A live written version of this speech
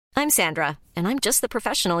I'm Sandra, and I'm just the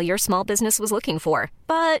professional your small business was looking for.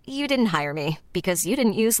 But you didn't hire me because you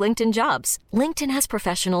didn't use LinkedIn Jobs. LinkedIn has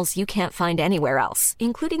professionals you can't find anywhere else,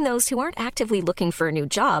 including those who aren't actively looking for a new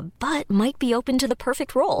job, but might be open to the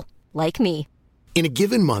perfect role, like me. In a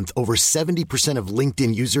given month, over 70% of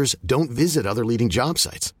LinkedIn users don't visit other leading job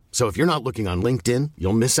sites. So if you're not looking on LinkedIn,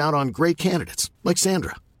 you'll miss out on great candidates like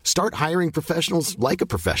Sandra. Start hiring professionals like a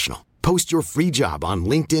professional. Post your free job on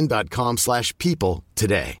linkedin.com/people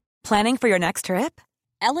today. Planning for your next trip?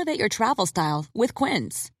 Elevate your travel style with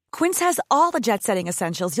Quince. Quince has all the jet-setting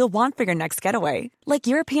essentials you'll want for your next getaway, like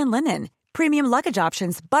European linen, premium luggage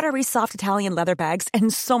options, buttery soft Italian leather bags,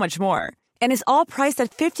 and so much more. And is all priced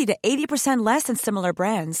at 50 to 80% less than similar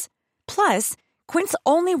brands. Plus, Quince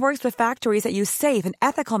only works with factories that use safe and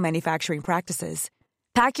ethical manufacturing practices.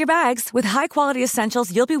 Pack your bags with high-quality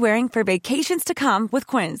essentials you'll be wearing for vacations to come with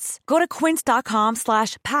Quince. Go to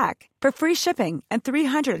quince.com/pack for free shipping and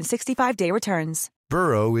 365-day returns.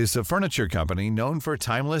 Burrow is a furniture company known for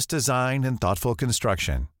timeless design and thoughtful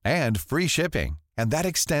construction, and free shipping, and that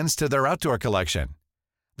extends to their outdoor collection.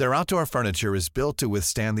 Their outdoor furniture is built to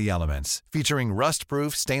withstand the elements, featuring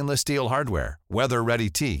rust-proof stainless steel hardware, weather-ready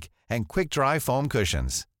teak, and quick-dry foam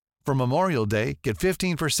cushions. For Memorial Day, get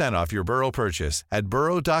 15% off your Burrow purchase at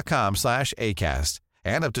burrow.com/ACAST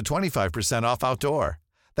and up to 25% off outdoor.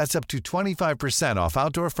 That's up to 25% off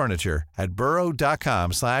outdoor furniture at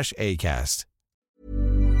burrow.com/ACAST.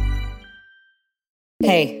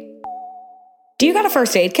 Hey, do you got a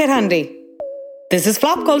first aid kit handy? This is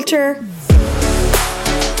Flop Culture.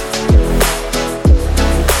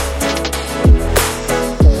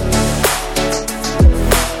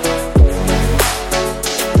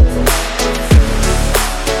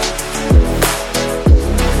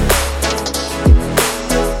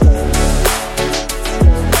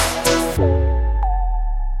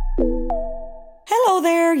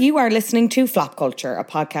 You are listening to Flop Culture, a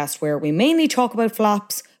podcast where we mainly talk about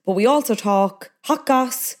flops, but we also talk hot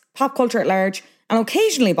goss, pop culture at large, and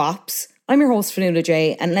occasionally bops. I'm your host, Fionnuala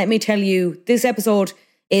J, and let me tell you, this episode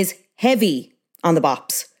is heavy on the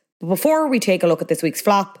bops. But before we take a look at this week's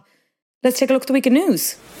flop, let's take a look at the week in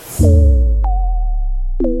news.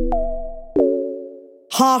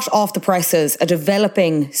 Hot off the presses, a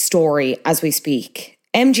developing story as we speak.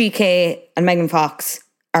 MGK and Megan Fox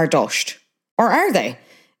are dushed. Or are they?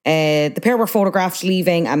 The pair were photographed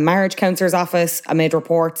leaving a marriage counsellor's office amid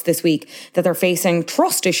reports this week that they're facing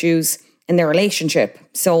trust issues in their relationship.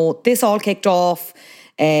 So this all kicked off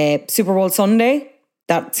Super Bowl Sunday.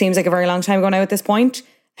 That seems like a very long time ago now at this point.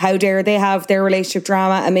 How dare they have their relationship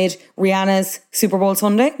drama amid Rihanna's Super Bowl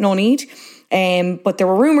Sunday? No need. But there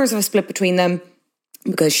were rumours of a split between them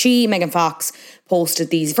because Megan Fox, posted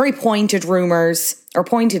these very pointed rumours, or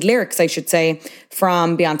pointed lyrics, I should say,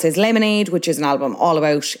 from Beyonce's Lemonade, which is an album all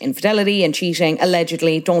about infidelity and cheating,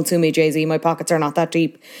 allegedly. Don't sue me, Jay-Z, my pockets are not that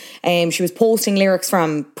deep. She was posting lyrics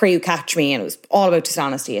from Pray You Catch Me, and it was all about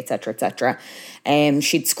dishonesty, etc., etc.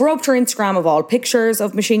 She'd scrubbed her Instagram of all pictures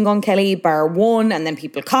of Machine Gun Kelly, bar one, and then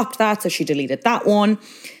people copped that, so she deleted that one.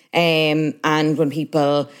 And when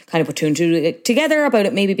people kind of put two and two together about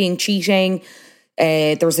it maybe being cheating,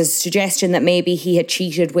 there was a suggestion that maybe he had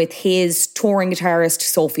cheated with his touring guitarist,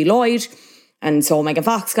 Sophie Lloyd. And so Megan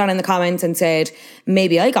Fox got in the comments and said,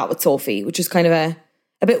 maybe I got with Sophie, which is kind of a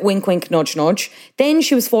bit wink, wink, nudge, nudge. Then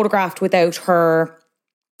she was photographed without her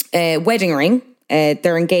wedding ring.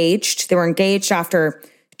 They're engaged. They were engaged after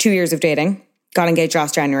 2 years of dating. Got engaged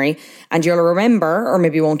last January. And you'll remember, or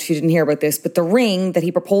maybe you won't if you didn't hear about this, but the ring that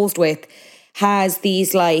he proposed with has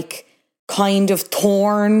these like kind of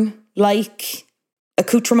thorn-like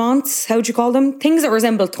accoutrements, how would you call them? Things that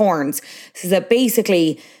resemble thorns. So that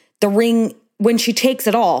basically the ring, when she takes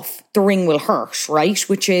it off, the ring will hurt, right?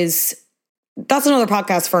 That's another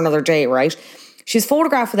podcast for another day, right? She's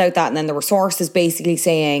photographed without that, and then there were sources basically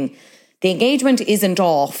saying the engagement isn't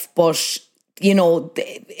off, but, you know,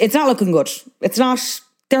 it's not looking good.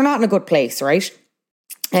 They're not in a good place, right?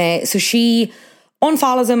 So she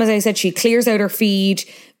unfollows him, as I said, she clears out her feed.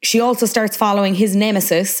 She also starts following his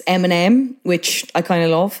nemesis, Eminem, which I kind of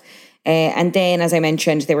love. And then, as I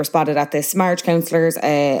mentioned, they were spotted at this marriage counsellor's.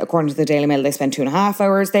 According to the Daily Mail, they spent 2.5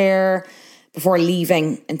 hours there before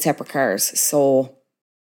leaving in separate cars. So,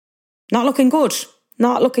 not looking good.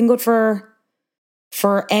 Not looking good for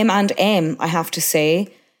M&M, I have to say.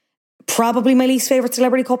 Probably my least favourite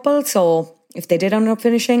celebrity couple. So, if they did end up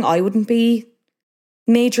finishing, I wouldn't be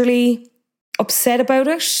majorly upset about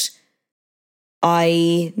it.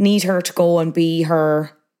 I need her to go and be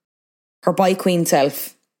her bi queen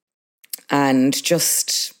self, and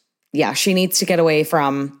just, yeah, she needs to get away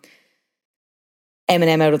from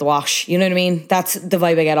Eminem out of the wash. You know what I mean? That's the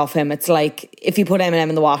vibe I get off him. It's like if you put Eminem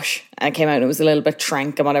in the wash and it came out and it was a little bit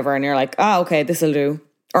trank and whatever, and you're like, oh, okay, this'll do.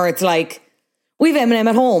 Or it's like, we've Eminem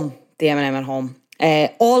at home. The Eminem at home.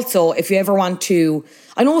 Also, if you ever want to,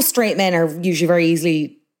 I know straight men are usually very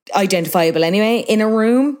easily identifiable anyway in a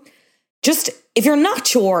room. Just, if you're not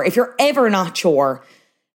sure, if you're ever not sure,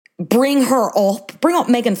 bring up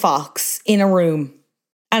Megan Fox in a room.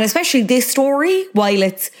 And especially this story, while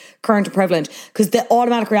it's current and prevalent, because the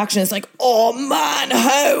automatic reaction is like, oh man,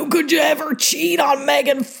 how could you ever cheat on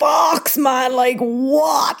Megan Fox, man? Like,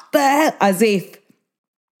 what the hell? As if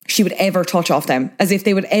she would ever touch off them. As if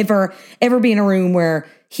they would ever be in a room where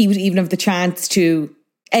he would even have the chance to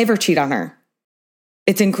ever cheat on her.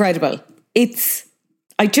 It's incredible.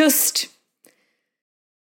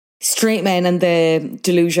 Straight men and the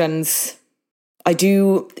delusions,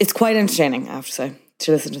 it's quite entertaining, I have to say,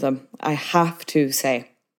 to listen to them. I have to say.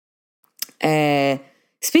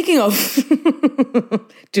 Speaking of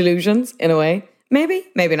delusions, in a way,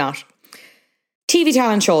 maybe not. TV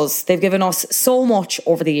talent shows, they've given us so much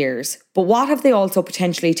over the years, but what have they also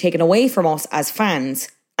potentially taken away from us as fans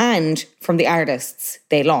and from the artists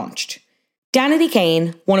they launched? Danity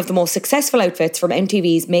Kane, one of the most successful outfits from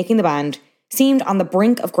MTV's Making the Band, seemed on the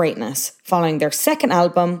brink of greatness following their second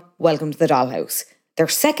album, Welcome to the Dollhouse, their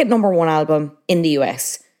second #1 album in the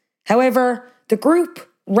US. However, the group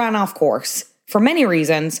ran off course for many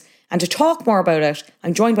reasons, and to talk more about it,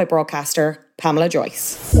 I'm joined by broadcaster Pamela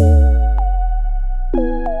Joyce.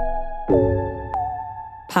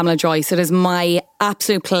 Pamela Joyce, it is my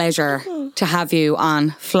absolute pleasure to have you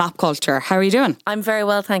on Flop Culture. How are you doing? I'm very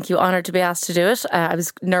well, thank you. Honoured to be asked to do it. I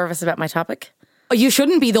was nervous about my topic. You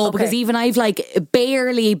shouldn't be though, because even I've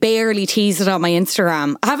barely teased it on my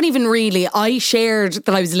Instagram. I haven't even really. I shared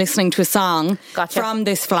that I was listening to a song from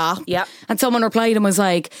this flop. Yep. And someone replied and was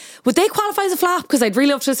like, would they qualify as a flop? Because I'd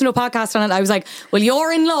really love to listen to a podcast on it. I was like, well,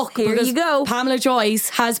 you're in luck. Here you go. Pamela Joyce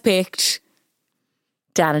has picked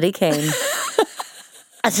Danity Kane.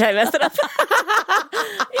 Did I mess it up?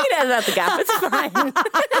 You can edit out the gap, it's fine.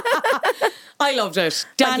 I loved it.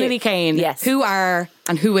 Danity Kane. Yes. Who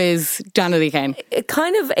is Danity Kane?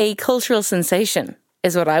 Kind of a cultural sensation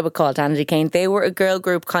is what I would call Danity Kane. They were a girl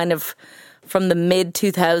group kind of from the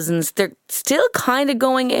mid-2000s. They're still kind of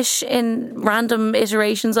going-ish in random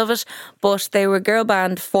iterations of it, but they were a girl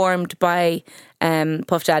band formed by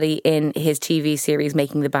Puff Daddy in his TV series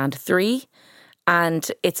Making the Band 3.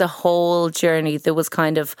 And it's a whole journey. There was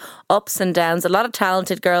kind of ups and downs. A lot of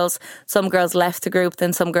talented girls. Some girls left the group,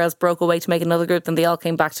 then some girls broke away to make another group, then they all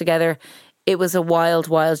came back together. It was a wild,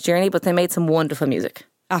 wild journey, but they made some wonderful music.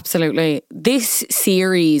 Absolutely. This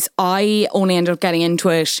series, I only ended up getting into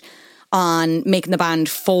it on Making the Band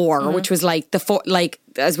 4, which was like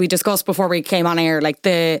as we discussed before we came on air, like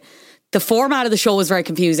the format of the show was very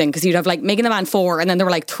confusing because you'd have like Making the Band 4 and then there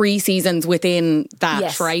were like 3 seasons within that,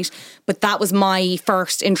 yes. Right? But that was my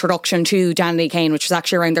first introduction to Danity Kane, which was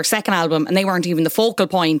actually around their second album, and they weren't even the focal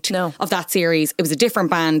point of that series. It was a different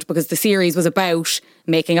band because the series was about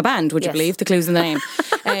making a band, would you believe? The clue's in the name.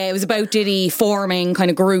 It was about Diddy forming kind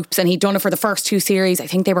of groups, and he'd done it for the first 2 series. I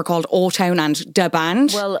think they were called O-Town and Da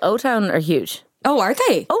Band. Well, O-Town are huge. Oh, are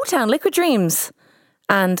they? O-Town, Liquid Dreams.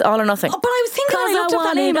 And All or Nothing. Oh, but I was thinking I looked up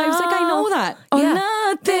that name. I was like, I know that. Oh,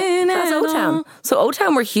 nothing. That's O-Town. So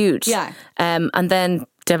O-Town were huge. Yeah. And then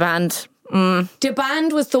Da Band. Da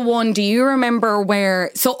Band was the one. Do you remember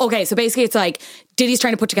where? So basically, it's like Diddy's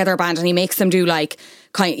trying to put together a band, and he makes them do like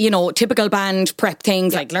typical band prep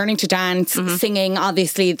things, like learning to dance, singing.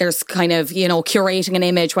 Obviously, there's kind of curating an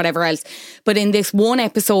image, whatever else. But in this one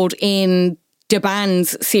episode in Da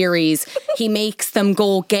Band's series, he makes them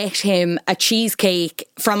go get him a cheesecake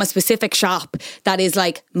from a specific shop that is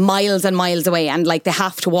like miles and miles away, and like they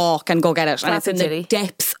have to walk and go get it. And it's in the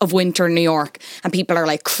depths of winter in New York, and people are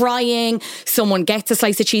like crying. Someone gets a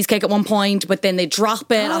slice of cheesecake at one point, but then they drop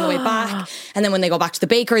it on the way back, and then when they go back to the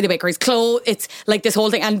bakery's closed. It's like this whole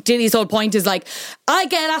thing, and Diddy's whole point is like, I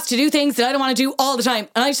get asked to do things that I don't want to do all the time,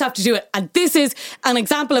 and I just have to do it, and this is an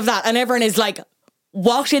example of that. And everyone is like,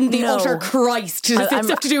 what in the utter Christ does this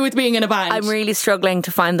have to do with being in a band? I'm really struggling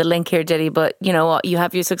to find the link here, Diddy, but you know what? You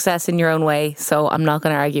have your success in your own way, so I'm not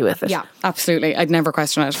going to argue with it. Yeah, absolutely. I'd never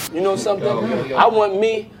question it. You know something? I want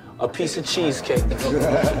me a piece of cheesecake.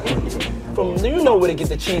 You know where to get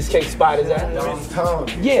the cheesecake spot is at? Downtown.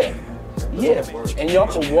 Yeah. And y'all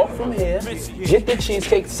can walk from here, get the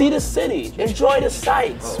cheesecake, see the city, enjoy the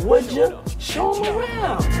sights, would you? Show them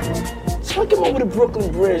around. Chuck him over the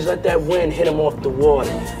Brooklyn Bridge, let that wind hit him off the water.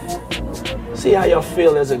 See how y'all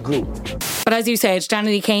feel as a group. But But as you said,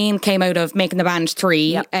 Danity Kane came out of Making the Band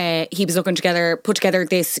 3. Yep. He was looking to put together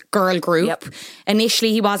this girl group. Yep.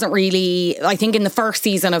 Initially, he wasn't really, I think in the first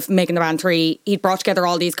season of Making the Band 3, he'd brought together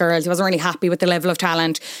all these girls. He wasn't really happy with the level of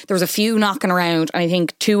talent. There was a few knocking around, and I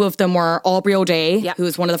think 2 of them were Aubrey O'Day, who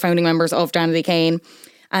was one of the founding members of Danity Kane.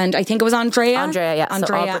 And I think it was Andrea. Andrea,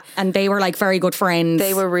 So and they were like very good friends.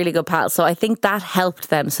 They were really good pals. So I think that helped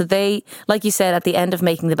them. So they, like you said, at the end of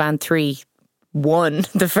Making the Band 3, won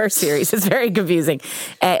the first series. It's very confusing.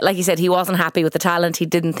 Like you said, he wasn't happy with the talent. He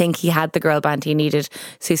didn't think he had the girl band he needed.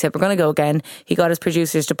 So he said, we're going to go again. He got his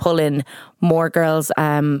producers to pull in more girls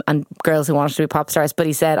and girls who wanted to be pop stars. But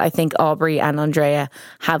he said, I think Aubrey and Andrea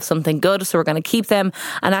have something good, so we're going to keep them.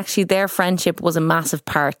 And actually their friendship was a massive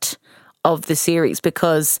part of the series,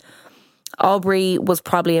 because Aubrey was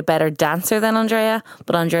probably a better dancer than Andrea,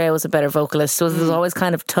 but Andrea was a better vocalist. So there was always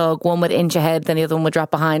kind of tug. One would inch ahead, then the other one would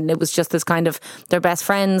drop behind. And it was just this kind of, they're best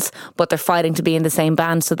friends, but they're fighting to be in the same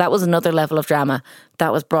band. So that was another level of drama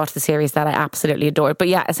that was brought to the series that I absolutely adored. But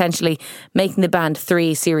yeah, essentially Making the Band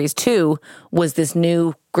 3 Series 2 was this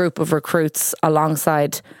new group of recruits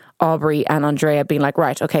alongside Aubrey and Andrea being like,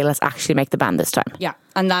 right, okay, let's actually make the band this time. Yeah,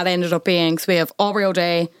 and that ended up being, so we have Aubrey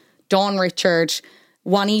O'Day, Dawn Richard,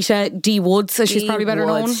 Juanita D. Woods, as she's probably better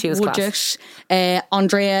known. She was class.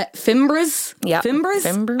 Andrea Fimbres,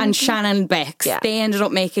 and Shannon Becks. Yeah. They ended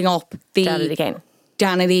up making up the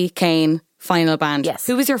Danity Kane final band. Yes.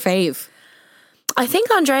 Who was your fave? I think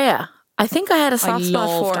Andrea. I think I had a soft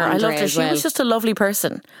spot for her. I loved her. As well. She was just a lovely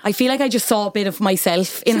person. I feel like I just saw a bit of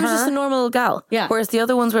myself in her. She was just a normal gal. Yeah. Whereas the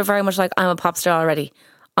other ones were very much like, I'm a pop star already.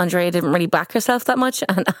 Andrea didn't really back herself that much,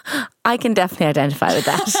 and I can definitely identify with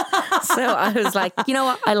that. So I was like, you know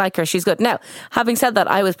what? I like her. She's good. Now, having said that,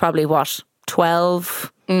 I was probably,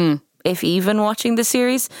 12, if even, watching the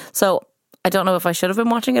series. So I don't know if I should have been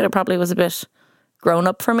watching it. It probably was a bit grown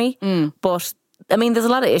up for me. But, I mean, there's a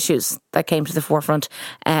lot of issues that came to the forefront.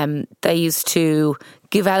 They used to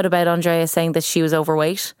give out about Andrea saying that she was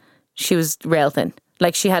overweight. She was rail thin.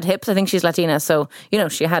 Like, she had hips. I think she's Latina. So,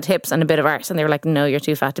 she had hips and a bit of arse. And they were like, no, you're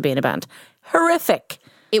too fat to be in a band. Horrific.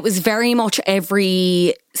 It was very much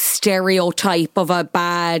every stereotype of a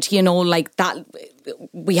bad, like that.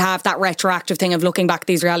 We have that retroactive thing of looking back at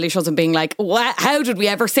these reality shows and being like, how did we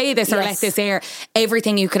ever say this or let this air?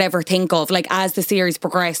 Everything you could ever think of. Like, as the series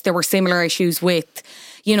progressed, there were similar issues with,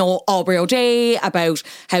 Aubrey O'Day, about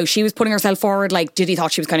how she was putting herself forward. Like, did he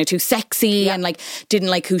thought she was kind of too sexy and like didn't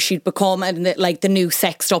like who she'd become, and the new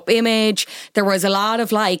sexed up image. There was a lot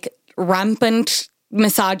of like rampant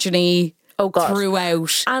misogyny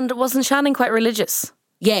throughout. And wasn't Shannon quite religious?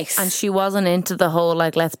 Yes. And she wasn't into the whole,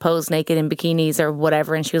 like, let's pose naked in bikinis or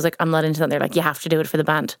whatever. And she was like, I'm not into that. And they're like, you have to do it for the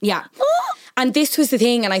band. Yeah. And this was the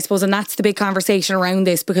thing, and I suppose, and that's the big conversation around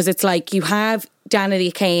this, because it's like, you have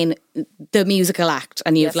Danity Kane, the musical act,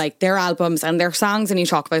 and you've like their albums and their songs, and you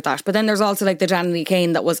talk about that. But then there's also like the Danity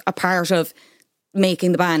Kane that was a part of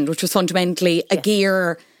Making the Band, which was fundamentally a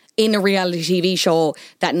gear in a reality TV show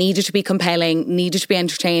that needed to be compelling, needed to be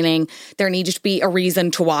entertaining. There needed to be a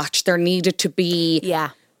reason to watch. There needed to be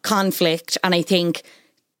conflict. And I think,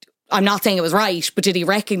 I'm not saying it was right, but did he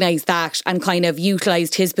recognise that and kind of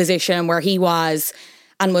utilised his position where he was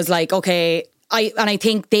and was like, okay, I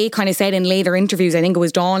think they kind of said in later interviews, I think it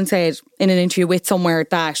was Dawn said in an interview with somewhere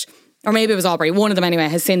that, or maybe it was Aubrey, one of them anyway,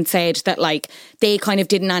 has since said that like they kind of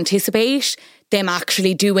didn't anticipate them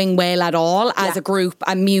actually doing well at all as a group,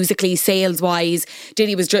 and musically, sales wise. Did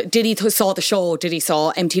he saw the show? Did he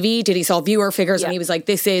saw MTV? Did he saw viewer figures? And he was like,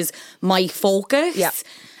 this is my focus. Yeah.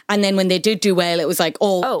 And then when they did do well, it was like,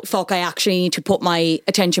 fuck, I actually need to put my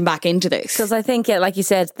attention back into this. Because I think, like you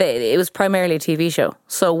said, it was primarily a TV show.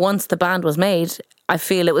 So once the band was made, I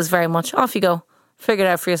feel it was very much, off you go. Figure it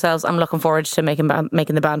out for yourselves. I'm looking forward to making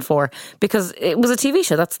the band 4, because it was a TV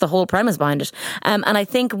show. That's the whole premise behind it. And I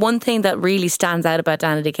think one thing that really stands out about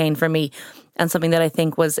Danity Kane for me, and something that I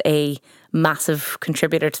think was a massive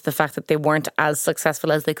contributor to the fact that they weren't as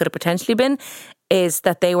successful as they could have potentially been, is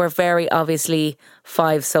that they were very obviously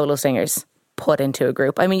 5 solo singers put into a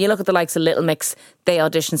group. I mean, you look at the likes of Little Mix, they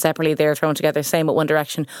auditioned separately, they were thrown together, same with One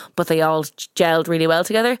Direction, but they all gelled really well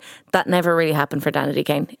together. That never really happened for Danity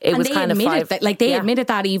Kane. It was kind of 5. That, like, they admitted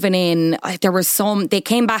that even in, there was they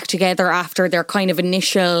came back together after their kind of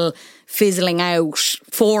initial fizzling out,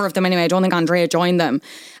 4 of them anyway. I don't think Andrea joined them.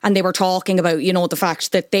 And they were talking about, the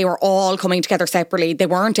fact that they were all coming together separately. They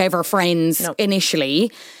weren't ever friends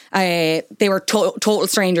initially. They were total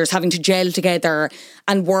strangers having to gel together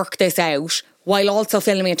and work this out while also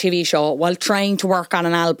filming a TV show, while trying to work on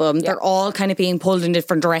an album. They're all kind of being pulled in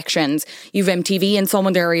different directions. You've MTV in some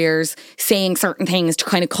of their ears saying certain things to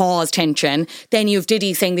kind of cause tension. Then you've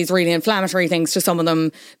Diddy saying these really inflammatory things to some of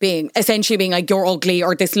them, being essentially being like, you're ugly,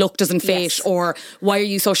 or this look doesn't fit, or why are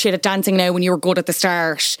you so shit at dancing now when you were good at the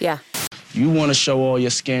start? Yeah. You want to show all your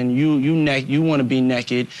skin. You want to be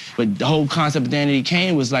naked. But the whole concept of Danity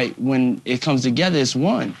Kane was like, when it comes together, it's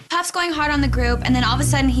one. Puff's going hard on the group, and then all of a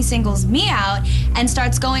sudden he singles me out and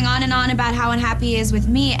starts going on and on about how unhappy he is with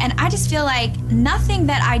me. And I just feel like nothing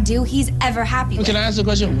that I do, he's ever happy with. Can I ask a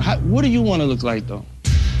question? What do you want to look like, though?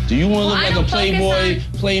 Do you want to look like a playboy,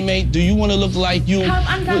 playmate? Do you want to look like you? Puff,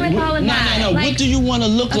 I'm done with all of that. No. Like, what do you want to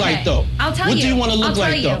look like, though? I'll tell you. What do you want to look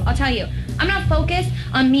like, though? I'll tell you. I'm not focused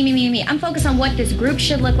on me. I'm focused on what this group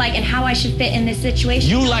should look like and how I should fit in this situation.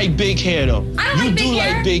 You like big hair, though. I don't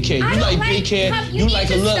like big hair. You do like big hair. You like big hair. Puff, you like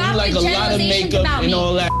a lot of makeup and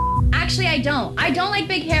all that. Actually, I don't. I don't like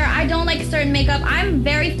big hair. I don't like certain makeup. I'm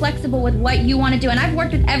very flexible with what you want to do, and I've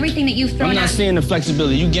worked with everything that you've thrown I'm not seeing the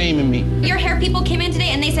flexibility. You gaming me. Your hair people came in today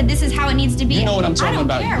and they said this is how it needs to be. You know what I'm talking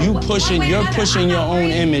about. You're pushing your own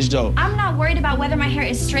image, though. I'm not worried about whether my hair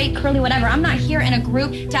is straight, curly, whatever. I'm not here in a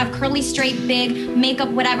group to have curly, straight, big, makeup,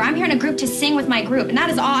 whatever. I'm here in a group to sing with my group, and that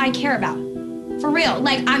is all I care about. For real.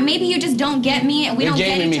 Like, maybe you just don't get me and we don't get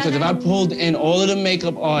each other. You're gaming me, because if I pulled in all of the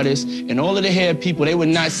makeup artists and all of the hair people, they would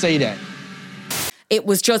not say that. It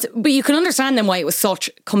was just, but you can understand then why it was such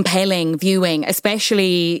compelling viewing,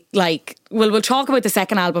 especially like, we'll talk about the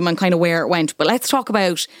second album and kind of where it went, but let's talk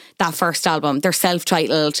about that first album, their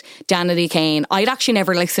self-titled Danity Kane. I'd actually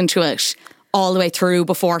never listened to it all the way through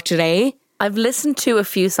before today. I've listened to a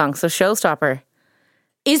few songs, so Showstopper.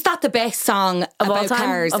 Is that the best song about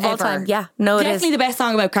cars of all ever? time? Yeah, no, it is. Definitely the best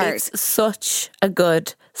song about cars. It's such a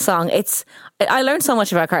good song. I learned so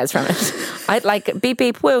much about cars from it. I like beep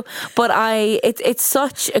beep woo, but it's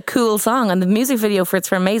such a cool song, and the music video for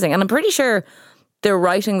it's amazing. And I'm pretty sure they're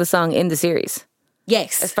writing the song in the series.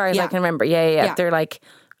 Yes, as far as I can remember. Yeah. They're like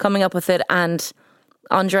coming up with it, and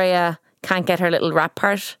Andrea can't get her little rap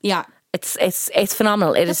part. Yeah. It's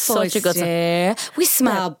phenomenal. It is such a good song. We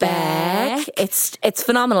smile back. It's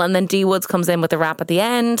phenomenal. And then D Woods comes in with the rap at the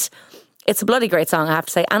end. It's a bloody great song, I have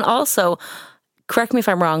to say. And also, correct me if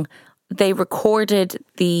I'm wrong, they recorded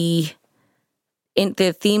the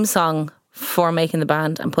theme song for Making the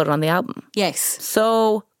Band and put it on the album. Yes.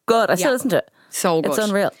 So good. I still listen to it. So good. It's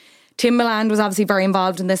unreal. Timbaland was obviously very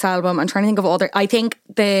involved in this album. I'm trying to think of other. I think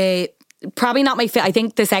probably not my fit. I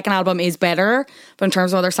think the second album is better, but in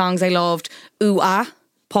terms of other songs I loved, Ooh Ah,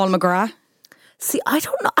 Paul McGrath. See, I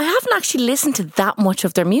don't know. I haven't actually listened to that much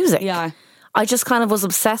of their music. Yeah. I just kind of was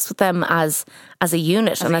obsessed with them as a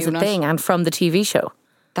unit and as a thing, and from the TV show.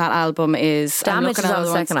 That album is... Damaged is on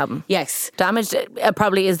the second album. Yes. Damaged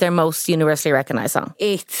probably is their most universally recognised song.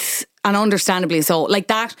 It's, and understandably so. Like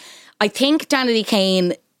that, I think Danity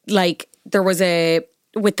Kane, like there was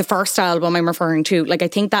with the first album I'm referring to, like I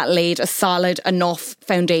think that laid a solid enough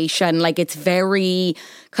foundation. Like it's very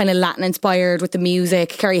kind of Latin inspired with the music.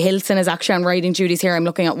 Kerry Hilson is actually on writing duties here. I'm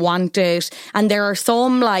looking at Want It. And there are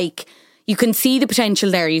some like, you can see the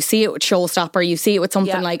potential there. You see it with Showstopper. You see it with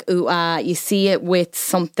something like Ooh Ah. You see it with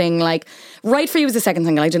something like Right For You was the second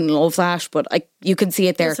single. I didn't love that, but you can see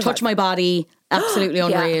it there. Touch My Body, absolutely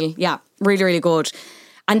unreal. Yeah, really, really good.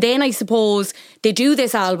 And then I suppose they do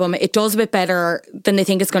this album, it does a bit better than they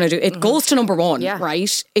think it's going to do. It goes to number one,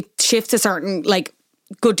 right? It shifts a certain, like,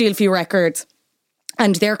 good deal few records.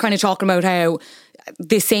 And they're kind of talking about how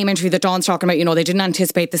this same interview that Dawn's talking about, you know, they didn't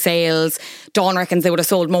anticipate the sales. Dawn reckons they would have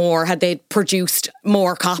sold more had they produced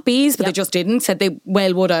more copies, but they just didn't, said they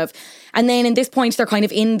well would have. And then in this point, they're kind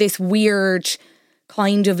of in this weird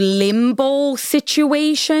kind of limbo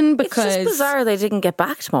situation because... It's just bizarre they didn't get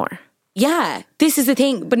backed more. Yeah, this is the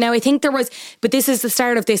thing. But now I think but this is the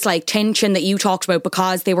start of this like tension that you talked about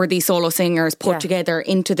because they were these solo singers put together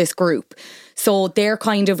into this group. So they're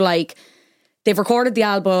kind of like, they've recorded the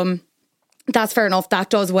album. That's fair enough. That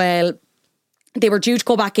does well. They were due to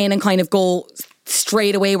go back in and kind of go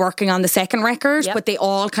straight away working on the second record, but they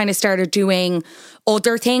all kind of started doing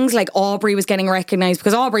other things. Like Aubrey was getting recognised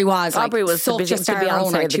because Aubrey was such a star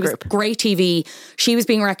own right. She was great TV. She was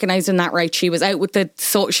being recognised in that right. She was out with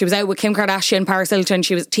she was out with Kim Kardashian, Paris Hilton.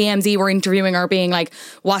 She was TMZ were interviewing her, being like,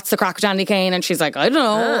 "What's the crack with Danity Kane?" And she's like, "I don't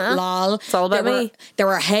know, lol." It's all about me. There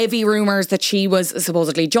were heavy rumours that she was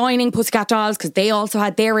supposedly joining Pussycat Dolls because they also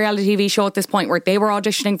had their reality TV show at this point where they were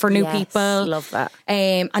auditioning for new people. Love that.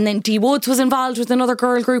 And then D Woods was involved with another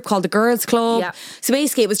girl group called the Girls Club. Yeah. So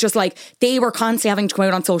basically it was just like they were constantly having to come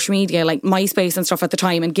out on social media, like MySpace and stuff at the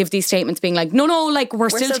time, and give these statements being like, no, like we're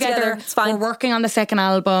still together. It's fine. We're working on the second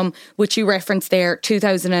album, which you referenced there,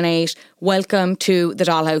 2008. Welcome to the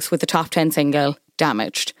Dollhouse with the top 10 single,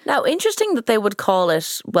 Damaged. Now, interesting that they would call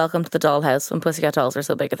it Welcome to the Dollhouse when Pussycat Dolls were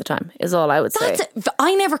so big at the time, is all I would say.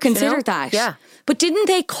 I never considered that. Yeah. But didn't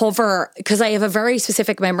they cover, because I have a very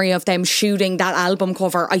specific memory of them shooting that album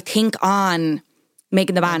cover, I think on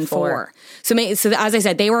Making the Band 4. So as I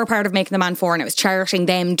said, they were a part of Making the Band 4, and it was charting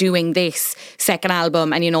them doing this second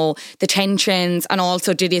album, and, you know, the tensions, and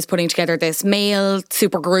also Diddy's putting together this male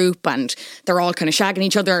super group, and they're all kind of shagging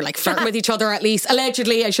each other, like flirting with each other, at least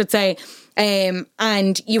allegedly, I should say.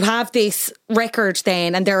 And you have this record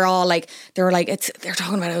then, and they're talking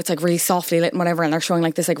about how it's like really softly lit and whatever, and they're showing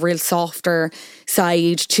like this like real softer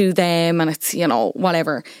side to them, and it's, you know,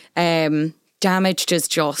 whatever. Damaged is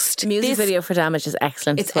just... The music video for Damaged is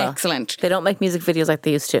excellent. It's excellent. They don't make music videos like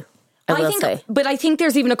they used to, I will say. But I think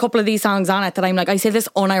there's even a couple of these songs on it that I'm like, I say this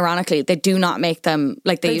unironically, they do not make them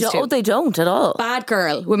like they used to. Oh, they don't at all. Bad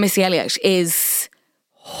Girl with Missy Elliott is...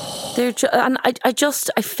 And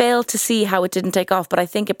I fail to see how it didn't take off, but I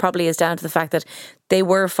think it probably is down to the fact that they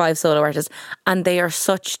were 5 solo artists, and they are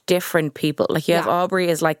such different people. Like you have Aubrey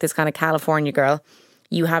is like this kind of California girl.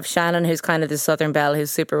 You have Shannon, who's kind of the Southern belle,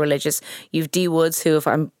 who's super religious. You have Dee Woods, who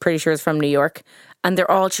I'm pretty sure is from New York. And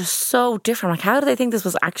they're all just so different. Like, how do they think this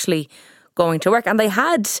was actually going to work? And they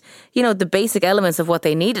had, you know, the basic elements of what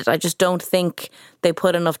they needed. I just don't think they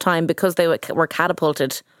put enough time, because they were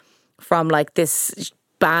catapulted from like this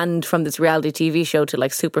band from this reality TV show to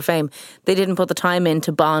like super fame. They didn't put the time in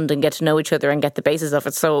to bond and get to know each other and get the basis of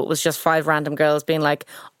it. So it was just 5 random girls being like,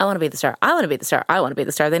 I want to be the star, I want to be the star, I want to be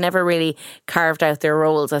the star. They never really carved out their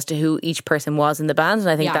roles as to who each person was in the band,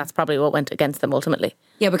 and I think that's probably what went against them ultimately.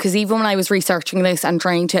 Yeah, because even when I was researching this and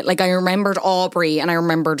trying to, like, I remembered Aubrey and I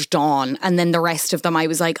remembered Dawn, and then the rest of them I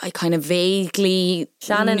was like, I kind of vaguely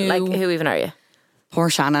Shannon, knew. like, who even are you? Poor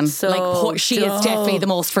Shannon. She is definitely the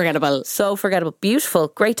most forgettable. So forgettable. Beautiful,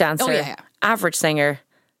 great dancer. Oh, yeah. Average singer,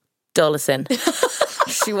 dull as sin.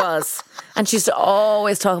 She was. And she used to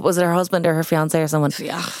always talk, was it her husband or her fiancé or someone?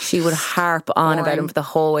 Yeah. She would harp on about him the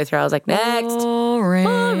whole way through. I was like, next.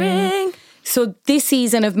 Boring. So this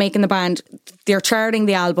season of Making the Band, they're charting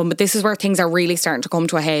the album, but this is where things are really starting to come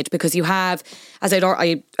to a head, because you have, as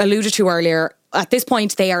I alluded to earlier, at this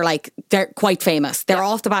point they're quite famous. They're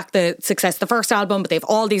off the back of the success of the first album, but they've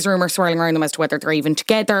all these rumours swirling around them as to whether they're even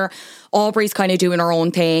together. Aubrey's kind of doing her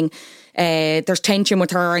own thing. There's tension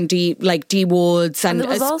with her and Dee Woods. And there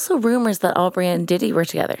was also rumours that Aubrey and Diddy were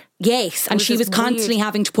together. Yes, and she was constantly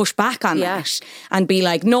having to push back on that and be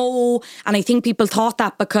like, no. And I think people thought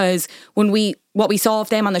that because what we saw of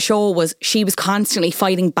them on the show was she was constantly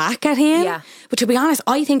fighting back at him. Yeah. But to be honest,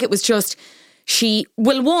 I think it was just... I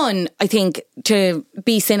think, to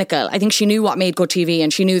be cynical, I think she knew what made good TV,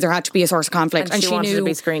 and she knew there had to be a source of conflict. And she wanted to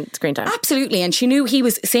be screen time. Absolutely. And she knew he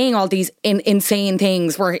was saying all these insane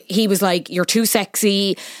things where he was like, you're too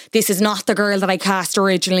sexy. This is not the girl that I cast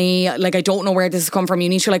originally. Like, I don't know where this has come from. You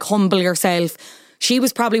need to like humble yourself. She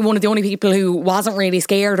was probably one of the only people who wasn't really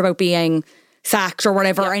scared about being sacked or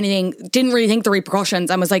whatever or anything, didn't really think the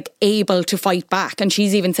repercussions, and was like able to fight back. And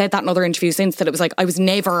she's even said that in other interviews since, that it was like,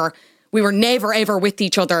 we were never ever with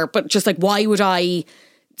each other, but just like, why would I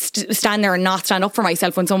stand there and not stand up for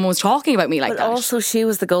myself when someone was talking about me like that? But also, she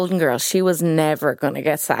was the golden girl. She was never going to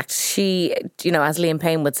get sacked. She, you know, as Liam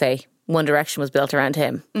Payne would say, One Direction was built around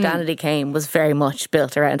him. Danity Kane was very much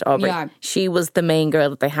built around Aubrey. Yeah. She was the main girl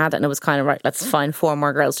that they had, and it was kind of, right, let's find 4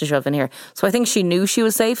 more girls to shove in here. So I think she knew she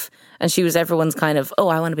was safe, and she was everyone's kind of,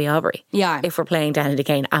 I want to be Aubrey. Yeah. If we're playing Danity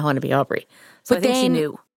Kane, I want to be Aubrey. So I think she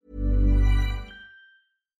knew.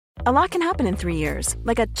 A lot can happen in 3 years,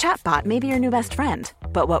 like a chatbot may be your new best friend.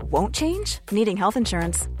 But what won't change? Needing health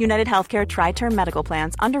insurance. United Healthcare Tri-Term Medical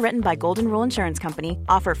Plans, underwritten by Golden Rule Insurance Company,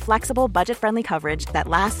 offer flexible, budget-friendly coverage that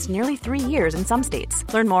lasts nearly 3 years in some states.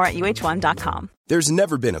 Learn more at UH1.com. There's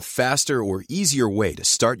never been a faster or easier way to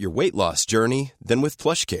start your weight loss journey than with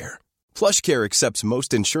PlushCare. PlushCare accepts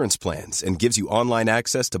most insurance plans and gives you online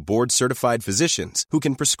access to board-certified physicians who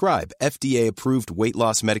can prescribe FDA-approved weight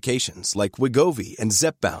loss medications like Wegovy and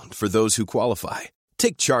Zepbound for those who qualify.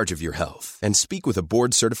 Take charge of your health and speak with a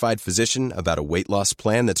board-certified physician about a weight loss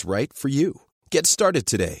plan that's right for you. Get started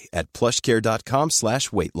today at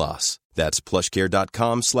plushcare.com/weight loss. That's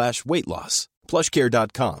plushcare.com/weight loss.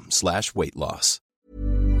 plushcare.com/weight loss.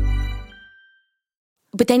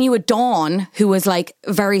 But then you had Dawn, who was like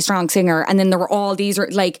a very strong singer, and then there were all these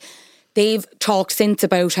like they've talked since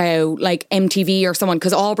about how like MTV or someone,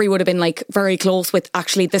 because Aubrey would have been like very close with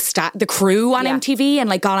actually the crew on MTV and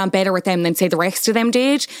like got on better with them than say the rest of them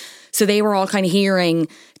did. So they were all kind of hearing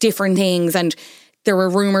different things, and there were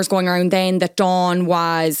rumours going around then that Dawn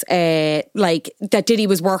was that Diddy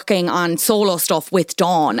was working on solo stuff with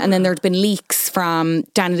Dawn, and then there'd been leaks from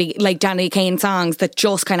Danity Kane songs that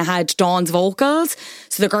just kind of had Dawn's vocals.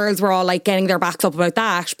 So the girls were all like getting their backs up about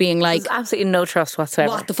that, being like, there's absolutely no trust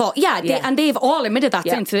whatsoever. What the fuck? Yeah, and they've all admitted that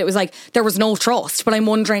since. It was like there was no trust. But I'm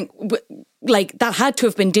wondering, like, that had to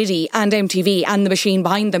have been Diddy and MTV and the machine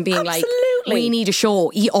behind them being like, we need a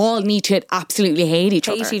show. You all need to absolutely hate each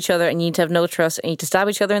other, and you need to have no trust, and you need to stab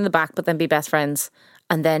each other in the back, but then be best friends,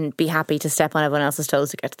 and then be happy to step on everyone else's toes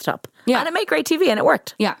to get to the top. Yeah. And it made great TV, and it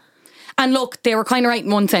worked. Yeah. And look, they were kind of right in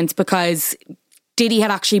one sense, because Diddy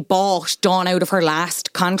had actually bought Dawn out of her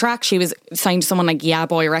last contract. She was signed to someone like Yeah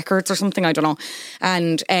Boy Records or something, I don't know.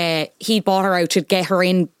 And he bought her out to get her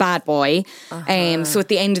in Bad Boy. So at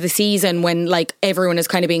the end of the season, when like everyone is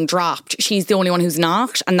kind of being dropped, she's the only one who's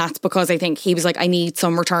not. And that's because I think he was like, I need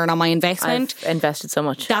some return on my investment. I've invested so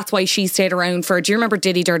much. That's why she stayed around for, do you remember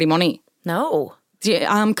Diddy Dirty Money? No.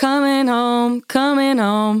 I'm coming home,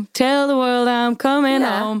 tell the world I'm coming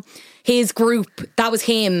home. His group, that was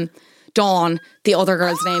him, Dawn, the other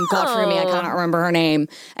girl's name, God forgive me, I cannot remember her name.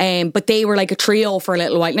 But they were like a trio for a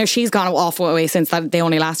little while. Now she's gone off away since that. They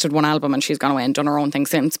only lasted one album, and she's gone away and done her own thing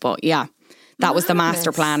since. But yeah, that was the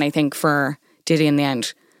master plan, I think, for Diddy in the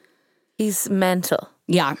end. He's mental.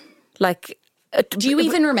 Yeah. Like, do you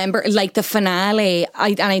even remember like the finale?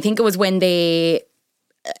 I think it was when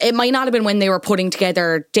it might not have been when they were putting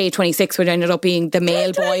together Day 26, which ended up being the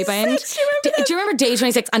male boy band. Do you remember Day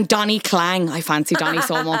 26? And Donnie Klang. I fancy Donnie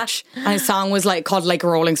so much. And his song was like called like a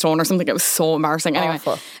Rolling Stone or something. It was so embarrassing. Anyway,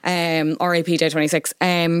 R.I.P. Day 26.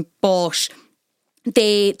 But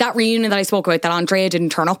that reunion that I spoke about that Andrea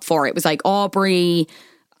didn't turn up for, it was like Aubrey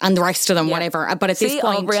and the rest of them, whatever. But at this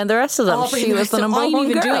point, Aubrey and the rest of them, she was the number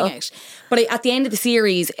one girl. Doing it. But at the end of the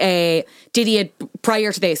series,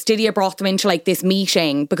 prior to this, Diddy had brought them into like this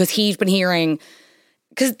meeting because he'd been hearing,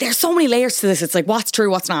 because there's so many layers to this, it's like what's true,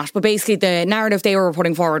 what's not. But basically the narrative they were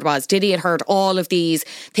putting forward was Diddy had heard all of these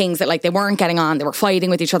things that like they weren't getting on, they were fighting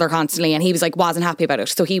with each other constantly, and he was like wasn't happy about it.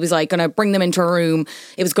 So he was like going to bring them into a room,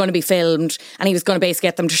 it was going to be filmed, and he was going to basically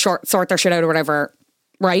get them to sort their shit out or whatever.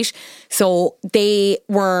 Right, so they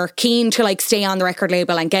were keen to like stay on the record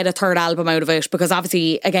label and get a third album out of it, because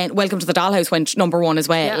obviously, again, Welcome to the Dollhouse went number one as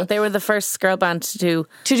well. Yeah, they were the first girl band to do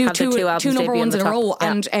two number ones in a row.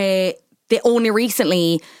 Yeah. And they only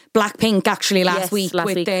recently, Blackpink actually last week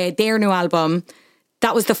with their new album,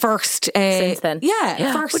 that was the first since then.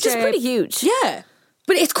 First, which is pretty huge. Yeah.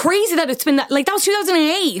 But it's crazy that it's been that, like, that was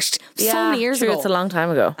 2008. So many years ago. It's a long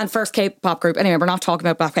time ago. And first K-pop group. Anyway, we're not talking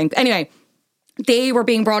about Blackpink. Anyway, they were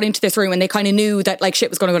being brought into this room and they kind of knew that like shit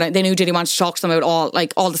was going to go down. They knew Diddy wanted to talk to them about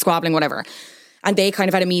all the squabbling, whatever. And they kind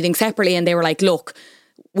of had a meeting separately, and they were like, look,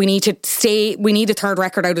 we need a third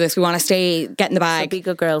record out of this. We want to stay, get in the bag. So be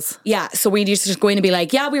good girls. Yeah, so we need to just go in and be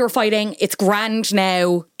like, yeah, we were fighting. It's grand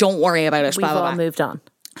now. Don't worry about it. We've all moved on.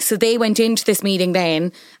 So they went into this meeting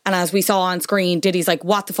then, and as we saw on screen, Diddy's like,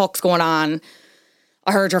 what the fuck's going on?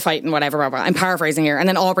 I heard you're fighting, whatever, blah, blah. I'm paraphrasing here. And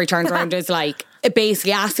then Aubrey turns around and is like,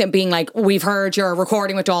 basically asking, being like, we've heard you're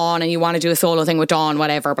recording with Dawn and you want to do a solo thing with Dawn,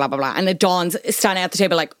 whatever, blah, blah, blah. And then Dawn's standing at the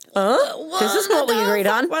table like, this is what we agreed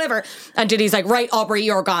on. Whatever. And Diddy's like, right, Aubrey,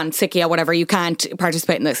 you're gone. Sick ya, whatever. You can't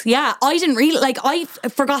participate in this. Yeah, I didn't really, like, I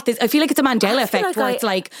forgot this. I feel like it's a Mandela effect where it's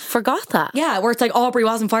like... Forgot that. Yeah, where it's like Aubrey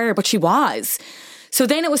wasn't fired, but she was. So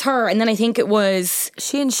then it was her, and then I think it was...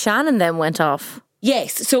 She and Shannon then went off.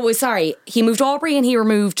 Yes, so it was, he moved Aubrey and he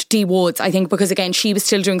removed Dee Woods, I think, because again, she was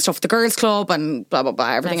still doing stuff with the girls' club and blah, blah,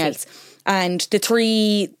 blah, everything else. And the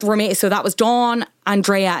three remain, so that was Dawn,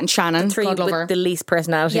 Andrea and Shannon. The three with the least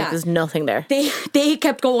personality, there's nothing there. They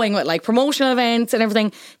kept going with like promotional events and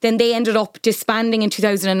everything. Then they ended up disbanding in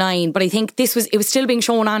 2009, but I think it was still being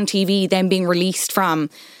shown on TV, them being released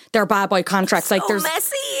from their bad boy contracts. So like there's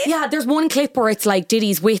messy. Yeah, there's one clip where it's like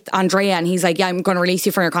Diddy's with Andrea and he's like, yeah, I'm going to release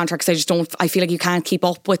you from your contract because I feel like you can't keep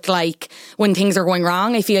up with like when things are going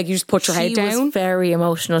wrong. I feel like you just put your head down. She was very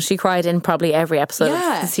emotional. She cried in probably every episode of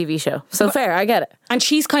the TV show. So fair, I get it. And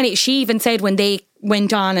she even said when they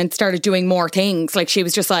went on and started doing more things, like she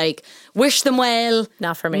was just like, wish them well.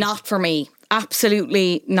 Not for me. Not for me.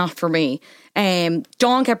 Absolutely not for me.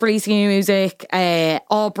 Dawn kept releasing new music.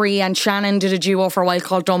 Aubrey and Shannon did a duo for a while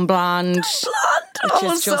called Dumb Blonde. Which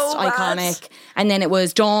is just iconic. And then it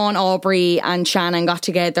was Dawn, Aubrey and Shannon got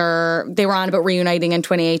together. They were on about reuniting in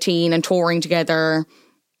 2018 and touring together.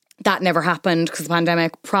 that never happened because of the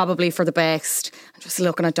pandemic. Probably for the best. I'm just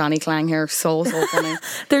looking at Donny Clang here. So funny.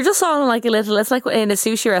 They're just all like it's like in a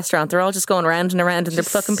sushi restaurant. They're all just going around and around and they're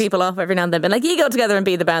plucking people off every now and then. Being like, you go together and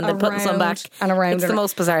be the band and putting some back. And around. It's the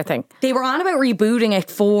most bizarre thing. They were on about rebooting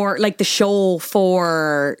it for like the show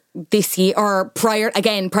for this year or prior to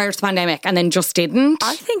the pandemic, and then just didn't.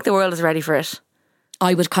 I think the world is ready for it.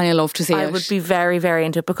 I would kind of love to see it. I would be very, very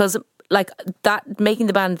into it because like that, making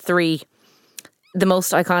the band 3, the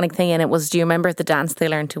most iconic thing in it was, do you remember the dance they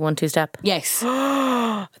learned to 1-2 step? Yes.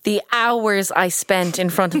 The hours I spent in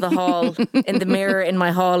front of the hall, in the mirror in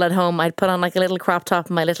my hall at home. I'd put on like a little crop top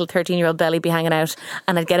and my little 13-year-old belly be hanging out,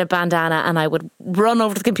 and I'd get a bandana and I would run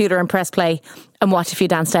over to the computer and press play and watch a few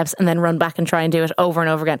dance steps and then run back and try and do it over and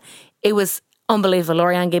over again. It was unbelievable.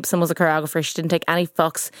 Lori-Ann Gibson was a choreographer. She didn't take any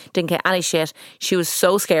fucks, didn't get any shit. She was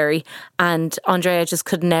so scary, and Andrea just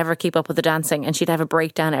could never keep up with the dancing, and she'd have a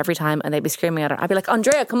breakdown every time and they'd be screaming at her. I'd be like,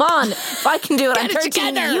 Andrea, come on, if I can do it, I'm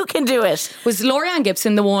 13, you can do it. Was Lori-Ann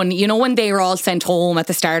Gibson the one, you know, when they were all sent home at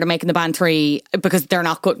the start of making the band 3 because they're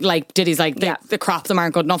not good, like Diddy's like, the crop them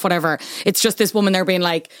aren't good enough, whatever. It's just this woman there being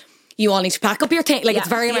like, you all need to pack up your things. Like, it's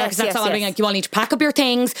very American. That's all I'm being like, you all need to pack up your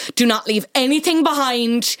things. Do not leave anything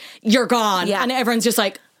behind. You're gone. Yeah. And everyone's just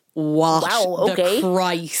like, what? Wow, okay. The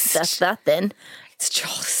Christ. That's that then. It's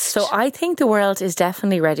just... So I think the world is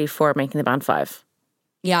definitely ready for making the band 5.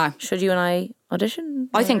 Yeah. Should you and I audition?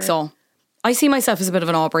 I think so. I see myself as a bit of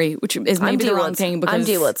an Aubrey, which is maybe the wrong thing. Because I'm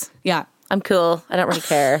D Woods. Yeah. I'm cool. I don't really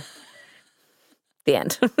care. The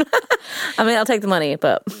end. I mean, I'll take the money,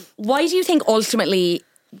 but... Why do you think ultimately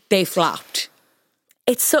they flopped?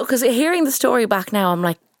 It's so, because hearing the story back now, I'm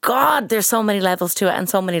like, God, there's so many levels to it and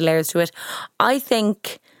so many layers to it. I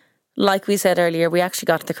think, like we said earlier, we actually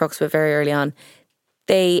got to the crux of it very early on.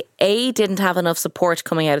 They, didn't have enough support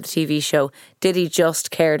coming out of the TV show. Diddy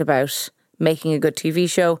just cared about making a good TV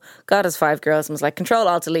show, got his 5 girls and was like, Control,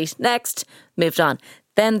 Alt, Delete, next, moved on.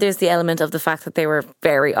 Then there's the element of the fact that they were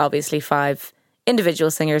very obviously 5 individual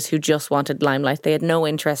singers who just wanted limelight. They had no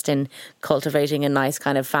interest in cultivating a nice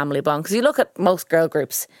kind of family bond. Because you look at most girl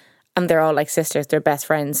groups and they're all like sisters, they're best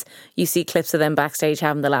friends. You see clips of them backstage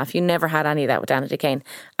having the laugh. You never had any of that with Danity Kane.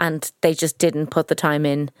 And they just didn't put the time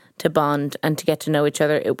in to bond and to get to know each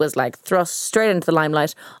other. It was like thrust straight into the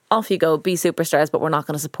limelight. Off you go, be superstars, but we're not